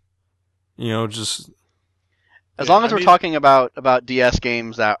soothing. You know, just... As long as we're talking about DS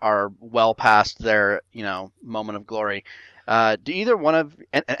games that are well past their, moment of glory, do either one of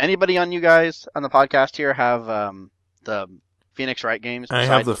anybody on you guys on the podcast here have the Phoenix Wright games? I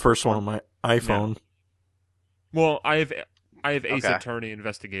have the first one on my iPhone. Yeah. Well, I have Ace Attorney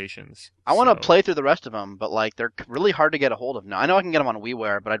Investigations. I want to play through the rest of them, but like they're really hard to get a hold of now. I know I can get them on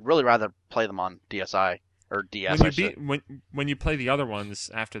WiiWare, but I'd really rather play them on DSi or DS. When you play the other ones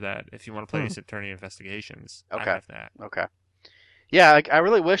after that, if you want to play Ace Attorney Investigations, I have that. Okay. Yeah, I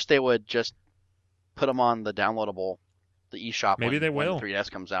really wish they would just put them on the downloadable, the eShop. Maybe they will. When the 3DS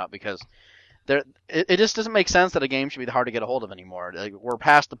comes out, because it just doesn't make sense that a game should be hard to get a hold of anymore. Like, we're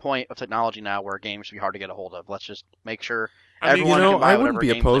past the point of technology now where a game should be hard to get a hold of. Let's just make sure everyone can buy I wouldn't be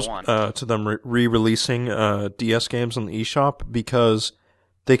whatever games opposed they want. to them re-releasing DS games on the eShop, because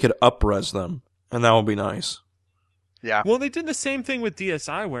they could up-res them, and that would be nice. Yeah. Well, they did the same thing with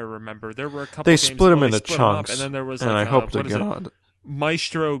DSiWare, remember? There were a couple They games split them where into split them up, chunks, and then there was and like, I hope to get on.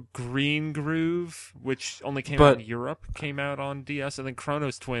 Maestro Green Groove, which only came out in Europe, came out on DS, and then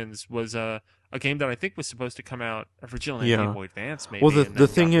Chronos Twins was a game that I think was supposed to come out originally on Game Boy Advance, maybe. Well, the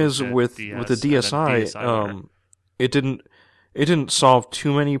thing is with the DSi, it didn't solve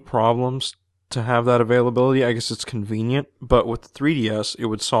too many problems to have that availability. I guess it's convenient, but with the 3DS, it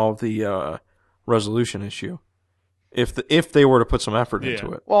would solve the resolution issue if they were to put some effort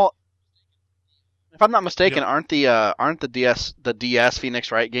into it. Well, If I'm not mistaken, aren't the DS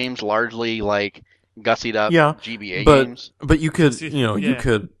Phoenix Wright games largely like gussied up GBA games? But you could, you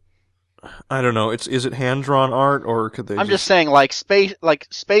could. I don't know. Is it hand drawn art or could they? I'm just saying, space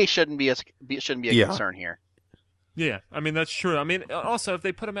shouldn't be a concern here. Yeah, I mean that's true. I mean, also if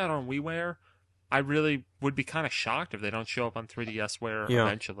they put them out on WiiWare, I really would be kind of shocked if they don't show up on 3DSware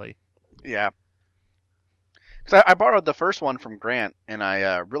eventually. Yeah. Because I borrowed the first one from Grant, and I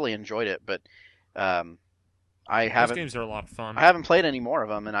really enjoyed it, but those games are a lot of fun. I haven't played any more of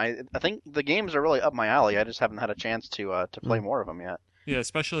them, and I think the games are really up my alley. I just haven't had a chance to play more of them yet. Yeah,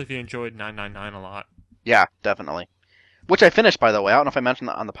 especially if you enjoyed 999 a lot. Yeah, definitely. Which I finished, by the way. I don't know if I mentioned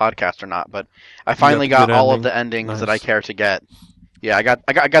that on the podcast or not, but I finally got all of the endings that I care to get. Yeah, I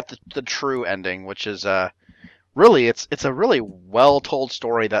got the true ending, which is really it's a really well told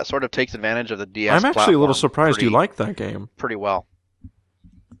story that sort of takes advantage of the DS. I'm actually a little surprised you liked that game pretty well.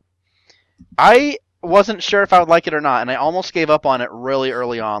 I wasn't sure if I would like it or not, and I almost gave up on it really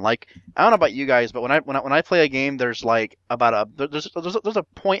early on. Like, I don't know about you guys, but when I play a game, there's like there's a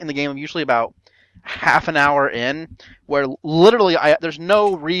point in the game, usually about half an hour in, where literally there's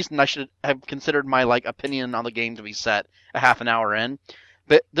no reason I should have considered my opinion on the game to be set a half an hour in.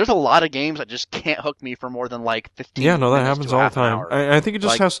 But there's a lot of games that just can't hook me for more than 15 Yeah, no, that minutes happens to all the half an time. hour. I think it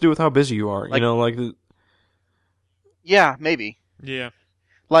just has to do with how busy you are. Yeah, maybe. Yeah.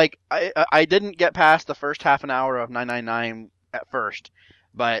 I didn't get past the first half an hour of 999 at first,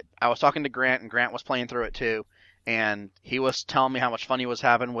 but I was talking to Grant, and Grant was playing through it too, and he was telling me how much fun he was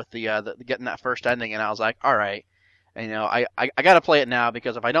having with the getting that first ending, and I was like, all right, and, I got to play it now,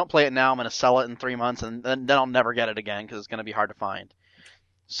 because if I don't play it now, I'm going to sell it in 3 months, and then I'll never get it again, because it's going to be hard to find.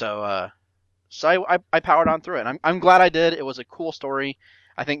 So I powered on through it, and I'm glad I did. It was a cool story.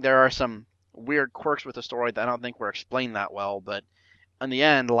 I think there are some weird quirks with the story that I don't think were explained that well, but in the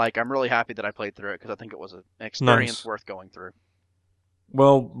end, I'm really happy that I played through it, because I think it was an experience worth going through.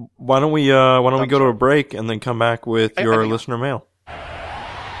 Well, why don't we go to a break and then come back with your listener mail?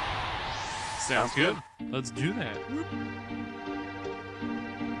 Sounds good. Let's do that.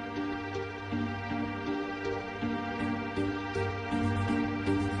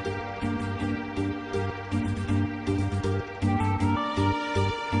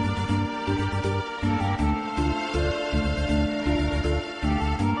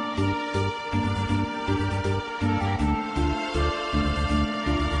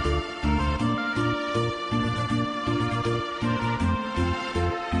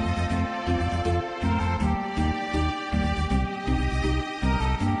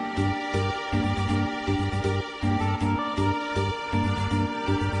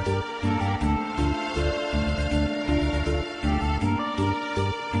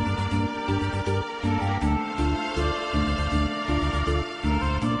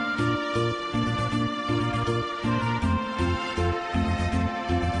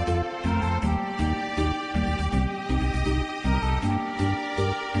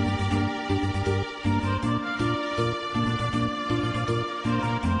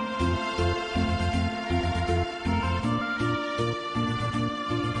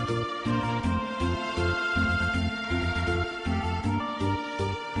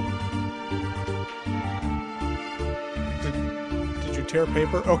 Tear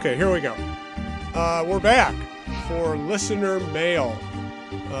paper. Okay, here we go. We're back for listener mail.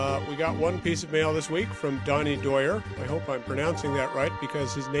 We got one piece of mail this week from Donnie Doyer. I hope I'm pronouncing that right,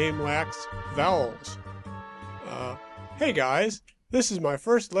 because his name lacks vowels. Hey guys, this is my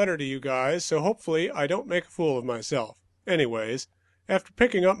first letter to you guys, so hopefully I don't make a fool of myself. Anyways, after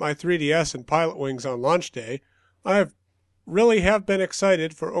picking up my 3DS and Pilot Wings on launch day, I really have been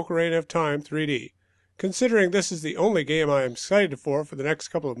excited for Ocarina of Time 3D. Considering this is the only game I am excited for the next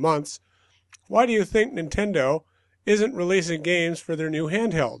couple of months, why do you think Nintendo isn't releasing games for their new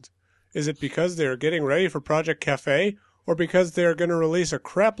handheld? Is it because they are getting ready for Project Cafe, or because they are going to release a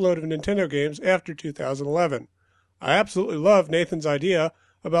crapload of Nintendo games after 2011? I absolutely love Nathan's idea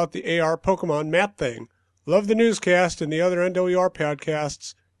about the AR Pokemon map thing. Love the newscast and the other NWR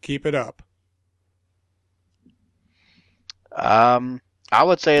podcasts. Keep it up. I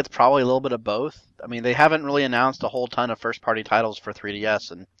would say it's probably a little bit of both. I mean, they haven't really announced a whole ton of first-party titles for 3DS,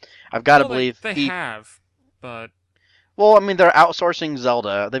 and I've got to believe they have, but well, I mean, they're outsourcing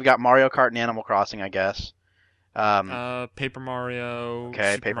Zelda. They've got Mario Kart and Animal Crossing, I guess. Paper Mario.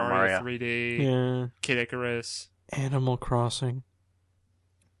 Okay, Super Paper Mario 3D. Yeah. Kid Icarus. Animal Crossing.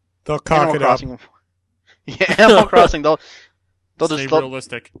 They'll cock it up. Yeah, Animal Crossing. They'll Stay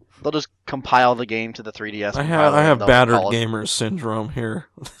realistic. They'll just compile the game to the 3DS. I have battered gamers syndrome here.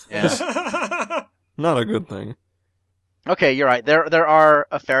 Yeah. Not a good thing. Okay, you're right. There are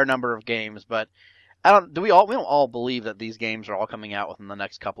a fair number of games, but we don't all believe that these games are all coming out within the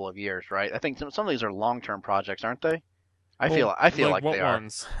next couple of years, right? I think some of these are long-term projects, aren't they? I feel like what they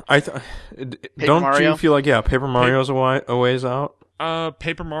ones? are. Don't Mario? you feel like Paper Mario's a ways out?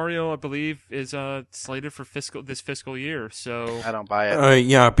 Paper Mario, I believe, is slated for this fiscal year. So I don't buy it.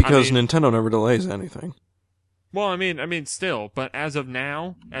 Yeah, because Nintendo never delays anything. Well, I mean, still, but as of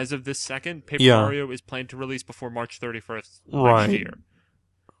now, as of this second, Paper Mario is planned to release before March 31st next year.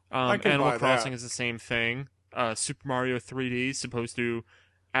 Animal Crossing is the same thing. Super Mario 3D is supposed to,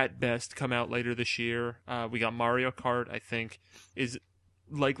 at best, come out later this year. We got Mario Kart, I think, is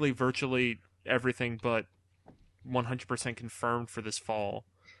likely virtually everything but 100% confirmed for this fall.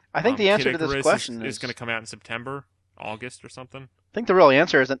 I think the answer Kid to this Icarus question is going to come out in September, August or something. I think the real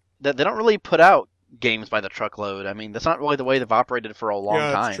answer is that they don't really put out games by the truckload. I mean, that's not really the way they've operated for a long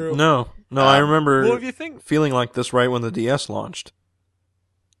time. That's true. No, I remember feeling like this right when the DS launched.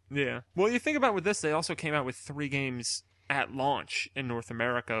 Yeah. Well, you think about with this, they also came out with 3 games at launch in North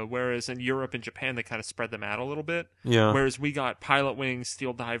America, whereas in Europe and Japan, they kind of spread them out a little bit. Yeah. Whereas we got Pilot Wings,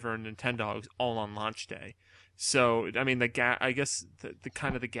 Steel Diver, and Nintendogs all on launch day. So, I mean, the gap, I guess the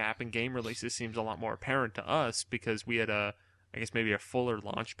kind of the gap in game releases seems a lot more apparent to us because we had maybe a fuller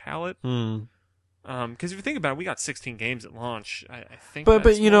launch palette. Because if you think about it, we got 16 games at launch. I think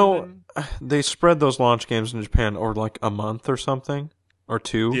But you know, they spread those launch games in Japan over like a month or something, or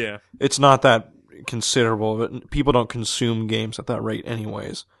 2. Yeah. It's not that considerable, but people don't consume games at that rate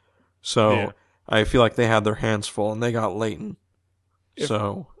anyways. So I feel like they had their hands full and they got Layton. If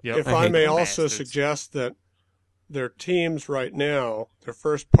I may also suggest that their teams right now, their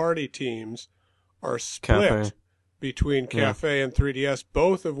first-party teams, are split between Cafe and 3DS,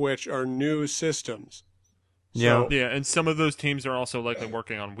 both of which are new systems. So, yeah, and some of those teams are also likely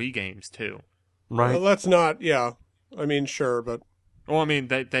working on Wii games, too. Right. Well, let's not, I mean, sure, but... Well, I mean,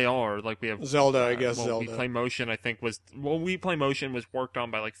 they are. Like, we have... Zelda, I guess, Zelda. Wii Motion, I think, Wii Motion was worked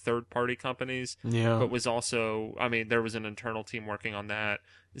on by, like, third-party companies. Yeah. But was also... I mean, there was an internal team working on that.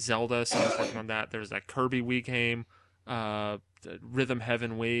 Zelda, someone's working on that. There's that Kirby Wii game. Rhythm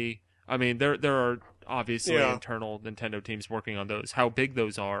Heaven Wii. I mean, there are obviously internal Nintendo teams working on those. How big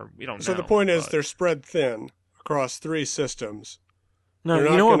those are, we don't know. So the point is they're spread thin across 3 systems. No,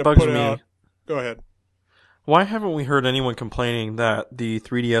 you know what bugs me? Go ahead. Why haven't we heard anyone complaining that the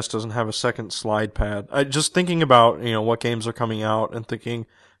 3DS doesn't have a second slide pad? Just thinking about, what games are coming out and thinking,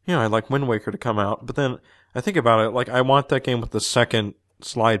 I'd like Wind Waker to come out. But then I think about it, like, I want that game with the second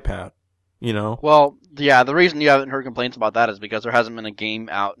slide pad, Well, yeah, the reason you haven't heard complaints about that is because there hasn't been a game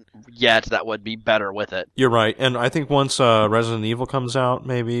out yet that would be better with it. You're right. And I think once Resident Evil comes out,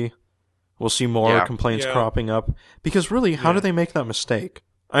 maybe we'll see more complaints cropping up. Because really, how did they make that mistake?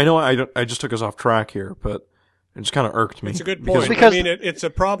 I know I just took us off track here, but it just kind of irked me. It's a good point. Because I mean, it's a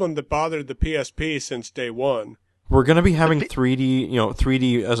problem that bothered the PSP since day one. We're going to be having 3D,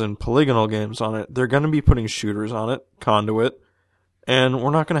 3D as in polygonal games on it. They're going to be putting shooters on it, Conduit, and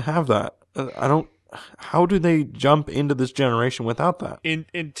we're not going to have that. How do they jump into this generation without that?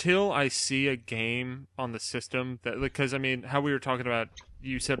 Until I see a game on the system because I mean, how we were talking about,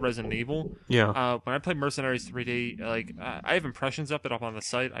 you said Resident Evil. Yeah. When I played Mercenaries 3D, I have impressions of it up on the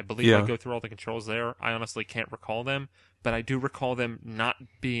site. I believe I go through all the controls there. I honestly can't recall them, but I do recall them not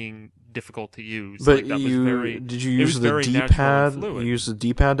being difficult to use. But did you use the D-pad? You use the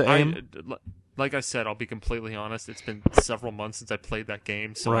D-pad to aim? Like I said, I'll be completely honest. It's been several months since I played that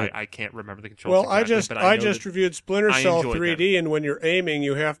game, so I can't remember the controls. Well, exactly, I just reviewed Splinter Cell 3D, and when you're aiming,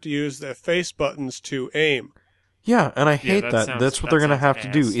 you have to use the face buttons to aim. Yeah, and I hate that. That's what they're going to have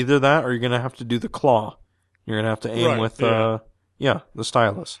to do. Either that, or you're going to have to do the claw. You're going to have to aim with the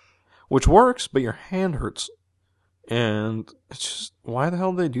stylus, which works, but your hand hurts. And it's just, why the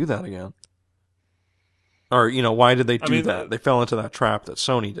hell did they do that again? Or why did they do that? They fell into that trap that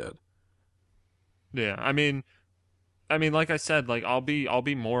Sony did. Yeah, I mean, like I said, like I'll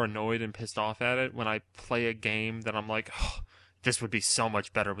be more annoyed and pissed off at it when I play a game that I'm like, oh, this would be so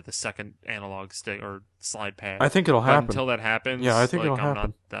much better with the second analog stick or slide pad. I think it'll happen. Until that happens, I think it'll happen. I'm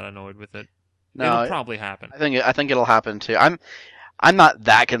not that annoyed with it. No, it'll probably happen. I think it'll happen too. I'm not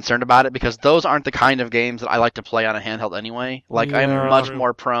that concerned about it because those aren't the kind of games that I like to play on a handheld anyway. Like I'm much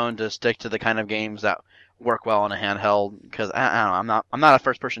more prone to stick to the kind of games that work well on a handheld because I don't know, I'm not a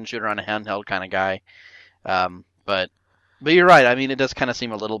first person shooter on a handheld kind of guy. But you're right. I mean, it does kind of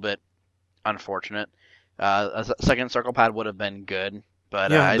seem a little bit unfortunate. A second circle pad would have been good, but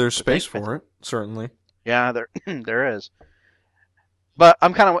there's space for it, certainly. Yeah, there is. But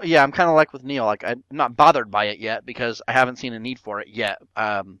I'm kind of like with Neal. Like I'm not bothered by it yet because I haven't seen a need for it yet.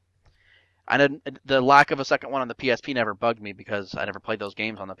 I the lack of a second one on the PSP never bugged me because I never played those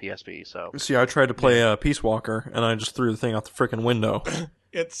games on the PSP. So see, I tried to play Peace Walker, and I just threw the thing out the freaking window.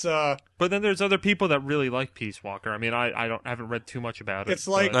 It's But then there's other people that really like Peace Walker. I mean, I haven't read too much about it. It's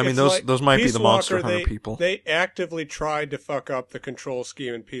like I mean, those might be the Monster Hunter people. They actively tried to fuck up the control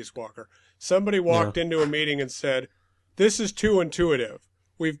scheme in Peace Walker. Somebody walked into a meeting and said, "This is too intuitive.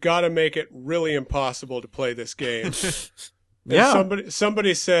 We've got to make it really impossible to play this game."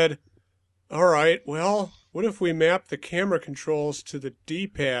 Somebody said, "All right, well, what if we map the camera controls to the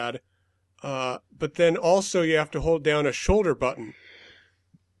D-pad, but then also you have to hold down a shoulder button?"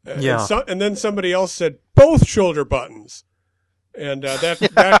 And then somebody else said, "Both shoulder buttons." And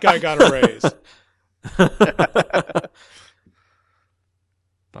that guy got a raise.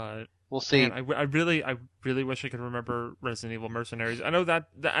 But we'll see. Man, I really wish I could remember Resident Evil Mercenaries. I know that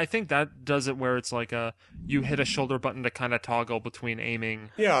I think that does it where it's like you hit a shoulder button to kind of toggle between aiming.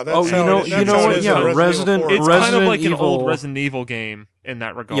 Yeah, that's how it is. Yeah, it's kind of like an old Resident Evil game in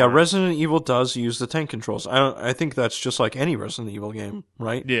that regard. Yeah, Resident Evil does use the tank controls. I think that's just like any Resident Evil game,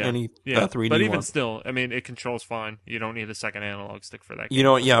 right? Yeah, any 3D but even one. still, I mean, it controls fine. You don't need a second analog stick for that game. You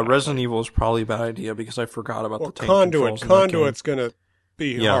know, yeah, Resident Evil is probably a bad idea because I forgot about the tank controls. Conduit's gonna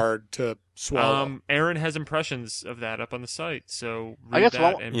be hard to swallow. Aaron has impressions of that up on the site, so read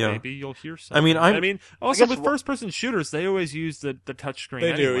maybe you'll hear something. I mean, also with first-person shooters, they always use the touchscreen.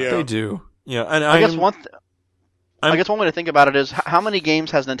 They do, anyway. yeah. They do, yeah. And I guess one way to think about it is how many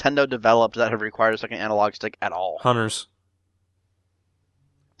games has Nintendo developed that have required a second analog stick at all? Hunters.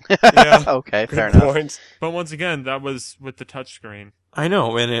 Yeah. Okay, fair enough. enough. But once again, that was with the touchscreen. I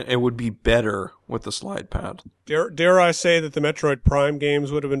know, and it would be better with the slide pad. Dare I say that the Metroid Prime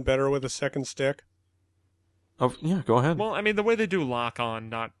games would have been better with a second stick? Oh yeah, go ahead. Well, I mean, the way they do lock-on,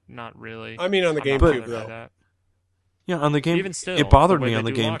 not really. I mean, on the GameCube though. Yeah, on the game. Even still, it bothered me on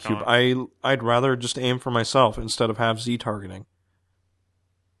the GameCube. I'd rather just aim for myself instead of have Z targeting.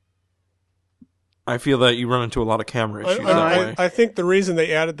 I feel that you run into a lot of camera issues that way. I think the reason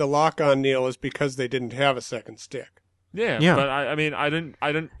they added the lock-on, Neal, is because they didn't have a second stick. Yeah, but I mean, I didn't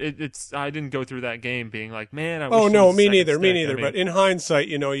go through that game being like, man, I wish. Oh no, me neither. I mean, but in hindsight,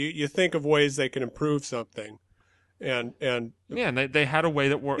 you think of ways they can improve something, and they had a way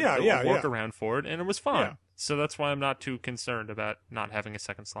that worked around for it, and it was fine. Yeah. So that's why I'm not too concerned about not having a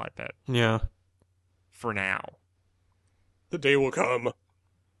second slide pad. Yeah. For now. The day will come.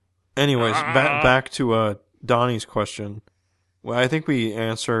 Anyways, back to Donnie's question. Well, I think we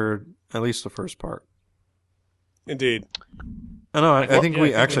answered at least the first part. Indeed. I think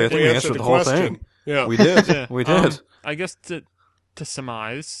we answered the whole thing. Yeah, we did. We did. I guess to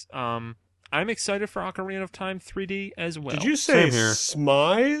surmise, I'm excited for Ocarina of Time 3D as well. Did you say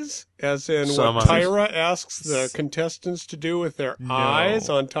smize? As in what Tyra asks the contestants to do with their eyes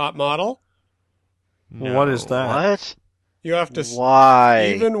on Top Model? No. What is that? What? You have to.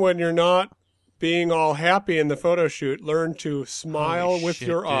 Why? Even when you're not being all happy in the photo shoot, learn to smile with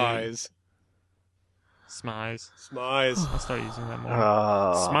your eyes. Smize. Smize. I'll start using that more.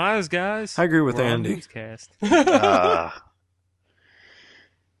 Smize, guys. I agree with Andy. Newscast.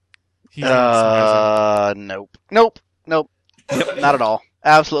 Nope. Not at all.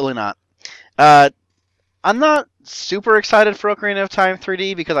 Absolutely not. I'm not super excited for Ocarina of Time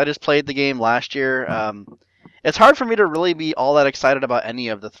 3D because I just played the game last year. It's hard for me to really be all that excited about any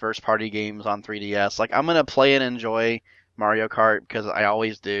of the first-party games on 3DS. Like, I'm gonna play and enjoy Mario Kart because I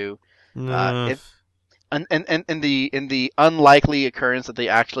always do. In the unlikely occurrence that they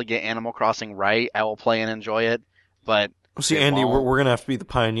actually get Animal Crossing right, I will play and enjoy it. But see, Andy, we're gonna have to be the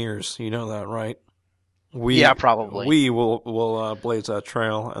pioneers. You know that, right? Probably. We will blaze that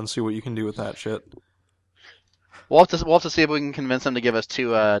trail and see what you can do with that shit. We'll have to see if we can convince them to give us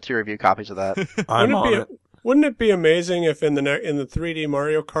two review copies of that. Wouldn't it be amazing if in the 3D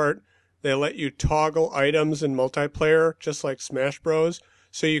Mario Kart they let you toggle items in multiplayer, just like Smash Bros,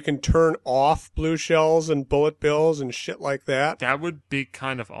 so you can turn off blue shells and bullet bills and shit like that? That would be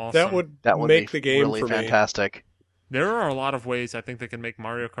kind of awesome. That would make the game really for fantastic. Me. There are a lot of ways I think they can make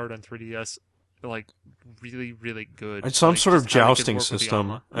Mario Kart on 3DS like really, really good. It's some sort of jousting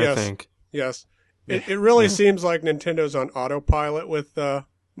system, I think. Yes. It really seems like Nintendo's on autopilot with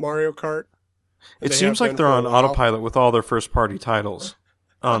Mario Kart. It seems like they're on autopilot with all their first-party titles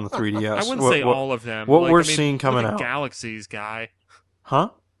on the 3DS. I wouldn't say all of them. What we're seeing coming out. Galaxies, guy. Huh?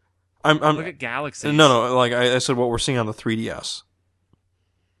 Look at Galaxies. No. Like I said, what we're seeing on the 3DS.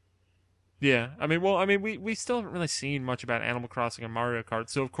 Yeah, we still haven't really seen much about Animal Crossing and Mario Kart,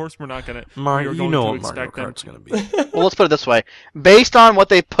 so of course we're not gonna. Mario, you know what Mario Kart's gonna be. Well, let's put it this way: based on what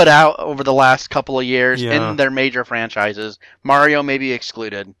they've put out over the last couple of years in their major franchises, Mario may be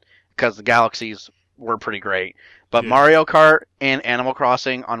excluded. because the galaxies were pretty great. But Mario Kart and Animal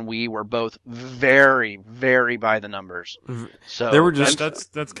Crossing on Wii were both very, very by the numbers. So they were just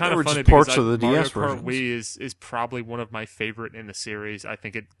that's kind of funny ports because of the Mario DS Kart versions. Wii is probably one of my favorite in the series. I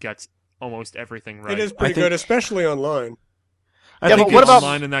think it gets almost everything right. It is pretty good, especially online. I think but what about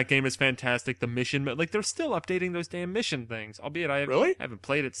online in that game is fantastic. The mission, like they're still updating those damn mission things. Albeit I haven't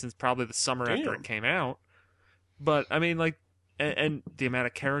played it since probably the summer after it came out. But I mean, like, and the amount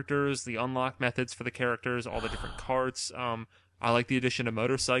of characters, the unlock methods for the characters, all the different carts. I like the addition of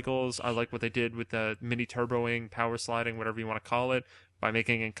motorcycles. I like what they did with the mini turboing, power sliding, whatever you want to call it, by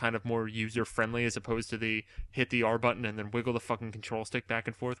making it kind of more user friendly as opposed to the hit the R button and then wiggle the fucking control stick back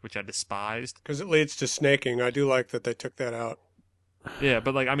and forth, which I despised. Because it leads to snaking. I do like that they took that out. Yeah,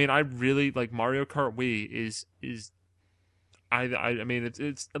 but like, I mean, I really like Mario Kart Wii I mean,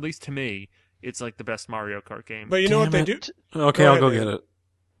 it's at least to me, it's like the best Mario Kart game. But you know what they do? Okay, I'll go get it.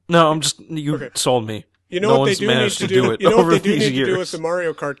 No, you sold me. You know no what they one's do managed need to to do it You know over what they do these need years. to do with the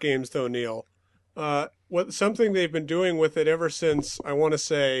Mario Kart games, though, Neal? Something they've been doing with it ever since, I want to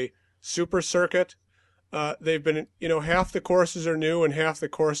say, Super Circuit. They've been, half the courses are new and half the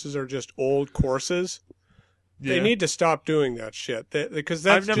courses are just old courses. Yeah. They need to stop doing that shit because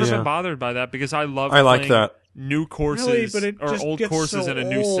that's I've never been bothered by that because I love I like playing that. new courses really, but it or just old gets courses so in a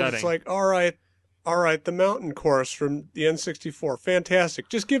new old. setting. It's like, all right, the mountain course from the N64, fantastic.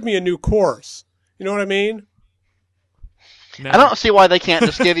 Just give me a new course. You know what I mean? No. I don't see why they can't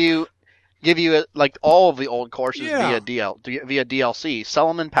just give you like all of the old courses Yeah. via DLC. Sell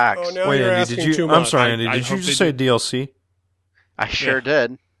them in packs. Oh, now Wait, you're Andy, asking did you? too much. I'm sorry, Andy. I Did you hope just they say DLC? I sure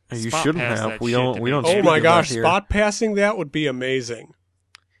did. You Spot shouldn't pass have. that We shit don't. to We me. don't. Oh speak my of gosh, that here. spot passing that would be amazing.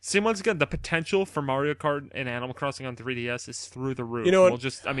 See, once again, the potential for Mario Kart and Animal Crossing on 3DS is through the roof. You know what- We'll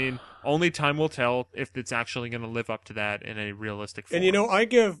just, I mean, only time will tell if it's actually going to live up to that in a realistic form. And I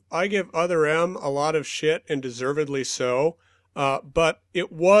give Other M a lot of shit, and deservedly so. But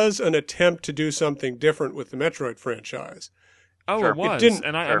it was an attempt to do something different with the Metroid franchise. Oh, Sure. it was. It didn't-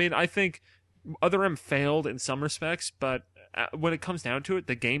 And I Sure. mean, I think Other M failed in some respects, but when it comes down to it,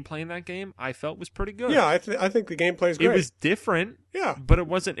 the gameplay in that game I felt was pretty good. Yeah, I think the gameplay is great. It was different, yeah. but it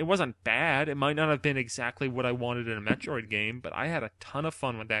wasn't bad. It might not have been exactly what I wanted in a Metroid game, but I had a ton of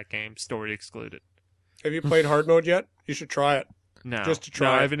fun with that game, story excluded. Have you played hard mode yet? You should try it. No, Just to try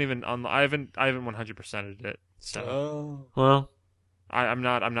No, it. I haven't 100%ed it. So Oh, Well, I'm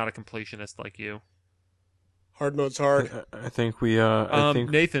not a completionist like you. hard mode's hard. I think we. I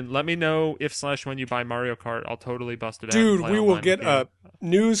think Nathan, let me know if / when you buy Mario Kart. I'll totally bust it out. Dude, and play we will online get with you. a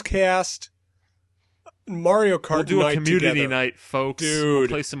newscast Mario Kart We'll do night a community together. night, folks. Dude. We'll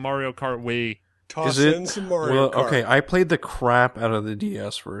play some Mario Kart Wii. Toss is it in some Mario Kart. Okay, I played the crap out of the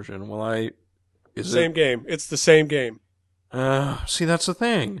DS version. Will I? Is Same game. It's the same game. See, that's the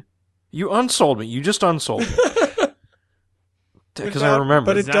thing. You unsold me. You just unsold me. Because I remember.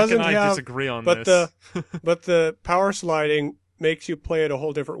 But it Zach doesn't and I have. disagree on but this. but the power sliding makes you play it a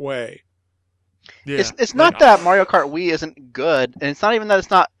whole different way. Yeah. It's not that Mario Kart Wii isn't good, and it's not even that it's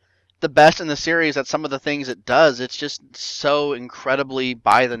not the best in the series at some of the things it does. It's just so incredibly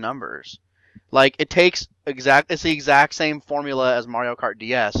by the numbers. Like it's the exact same formula as Mario Kart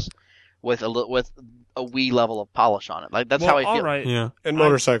DS with a Wii level of polish on it. Like that's how I feel. All right. Yeah. And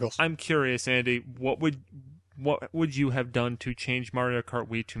motorcycles. I'm curious, Andy. What would you have done to change Mario Kart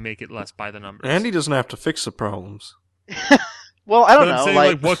Wii to make it less by the numbers? Andy doesn't have to fix the problems. Well, I don't But I'm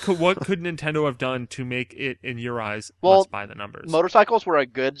know. saying, what could Nintendo have done to make it, in your eyes, Well, less by the numbers? Motorcycles were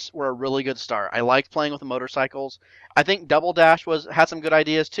a really good start. I liked playing with the motorcycles. I think Double Dash had some good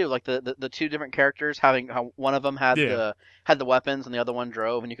ideas too, like the two different characters having how one of them had the weapons and the other one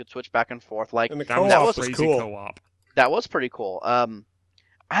drove, and you could switch back and forth. Like And the that co-op was was crazy cool. co-op. that was pretty cool. I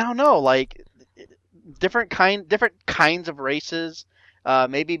don't know, like different kinds of races.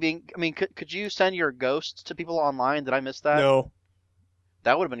 Maybe being. I mean, could you send your ghosts to people online? Did I miss that? No.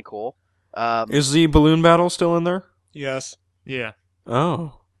 That would have been cool. Is the balloon battle still in there? Yes. Yeah.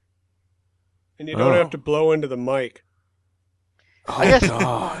 Oh. And you don't have to blow into the mic. I guess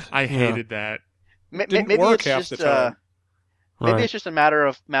God. I hated that. Didn't maybe work it's half just the time. maybe Right. it's just a matter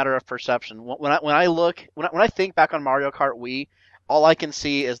of perception. When I think back on Mario Kart Wii, all I can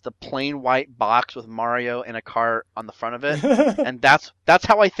see is the plain white box with Mario in a cart on the front of it, and that's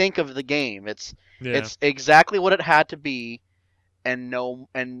how I think of the game. It's exactly what it had to be, and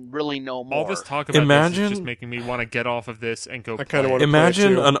really no more. All this talk about this Imagine- is just making me want to get off of this and go I play. kinda wanna-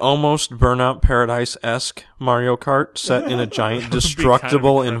 Imagine too. an almost Burnout Paradise-esque Mario Kart set in a giant That would be destructible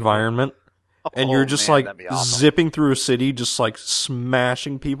kind of incredible. environment, and Oh, you're just man, like that'd be awesome. zipping through a city, just like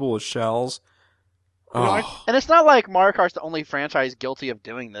smashing people with shells. And it's not like Mario Kart's the only franchise guilty of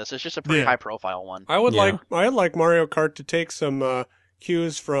doing this. It's just a pretty high-profile one. I'd like Mario Kart to take some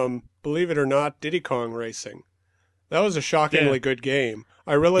cues from, believe it or not, Diddy Kong Racing. That was a shockingly good game.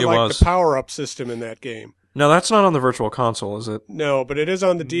 I really like the power-up system in that game. No, that's not on the Virtual Console, is it? No, but it is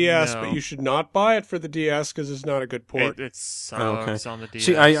on the DS, but you should not buy it for the DS because it's not a good port. It sucks on the DS.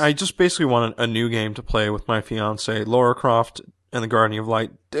 See, I just basically want a new game to play with my fiancée. Lara Croft and the Guardian of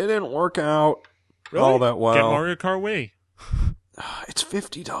Light didn't work out all that well. Get Mario Kart Wii. It's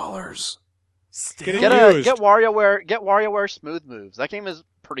 $50. Get WarioWare Smooth Moves. That game is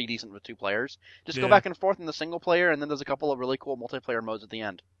pretty decent with 2 players. Just go back and forth in the single player, and then there's a couple of really cool multiplayer modes at the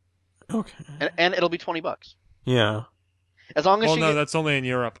end. Okay. And it'll be $20. Yeah. As long as that's only in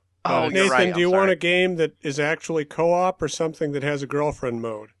Europe. Oh, Nathan, right. do you want a game that is actually co-op or something that has a girlfriend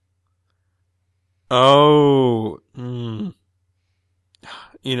mode? Oh. You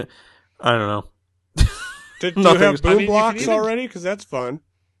know, I don't know. Do you have Boom Blocks already? Because that's fun.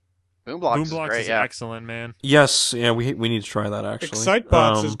 Boom Blocks is excellent, man. Yes, yeah, we need to try that actually.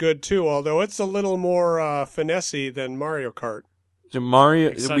 Excitebots is good too, although it's a little more finessey than Mario Kart. The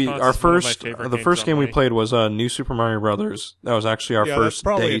first game we played was New Super Mario Brothers. That was actually our first that's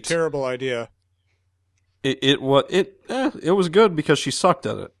probably date. A terrible idea. It was good because she sucked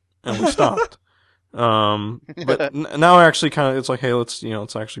at it, and we stopped. But now actually kind of it's like, hey,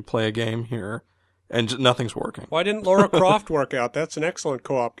 let's actually play a game here, and nothing's working. Why didn't Lara Croft work out? That's an excellent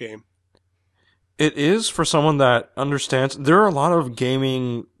co-op game. It is for someone that understands. There are a lot of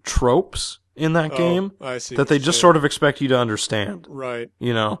gaming tropes in that game that they just sort of expect you to understand. Right.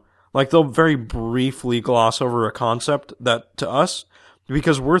 Like they'll very briefly gloss over a concept that to us,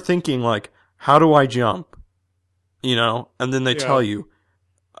 because we're thinking like, how do I jump? And then they tell you.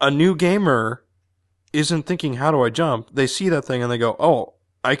 A new gamer isn't thinking, how do I jump? They see that thing and they go, oh,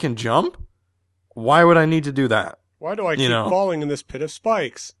 I can jump? Why would I need to do that? Why do I keep falling in this pit of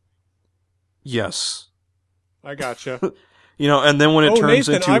spikes? Yes. I gotcha. And then when it turns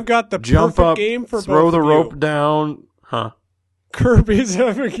Nathan, into I've got the jump perfect up, game for throw both the of rope you. down. Huh. Kirby's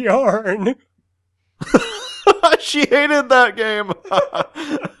Epic Yarn. She hated that game.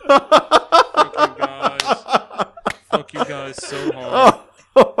 Fuck you guys so hard.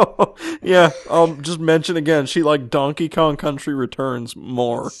 Yeah, I'll just mention again, she liked Donkey Kong Country Returns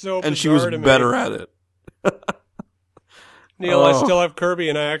more. And she was better at it. Neal, I still have Kirby,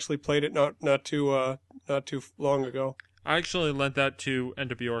 and I actually played it not too long ago. I actually lent that to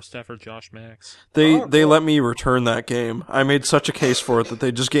NWR staffer Josh Max. They let me return that game. I made such a case for it that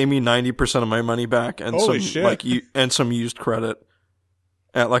they just gave me 90% of my money back and some used credit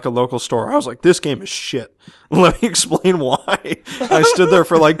at like a local store. I was like, this game is shit. Let me explain why. I stood there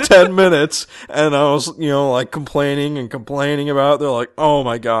for like 10 minutes and I was, like complaining about it. They're like, oh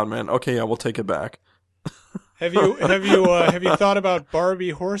my God, man. Okay, yeah, we'll take it back. Have you thought about Barbie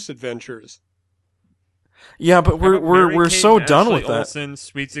Horse Adventures? Yeah, but we're so done with that. Olsen,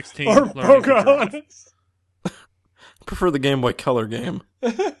 Sweet 16, or Pocahontas. I prefer the Game Boy Color game.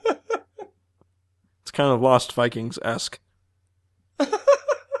 It's kind of Lost Vikings-esque. /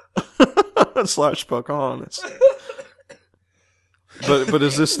 Pocahontas. But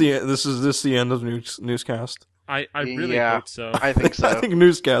is this the end of Newscast? I really hope so. I think so. I think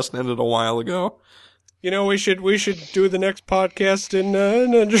Newscast ended a while ago. We should do the next podcast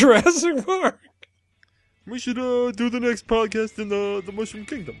in Jurassic Park. We should do the next podcast in the Mushroom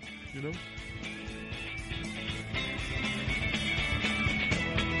Kingdom,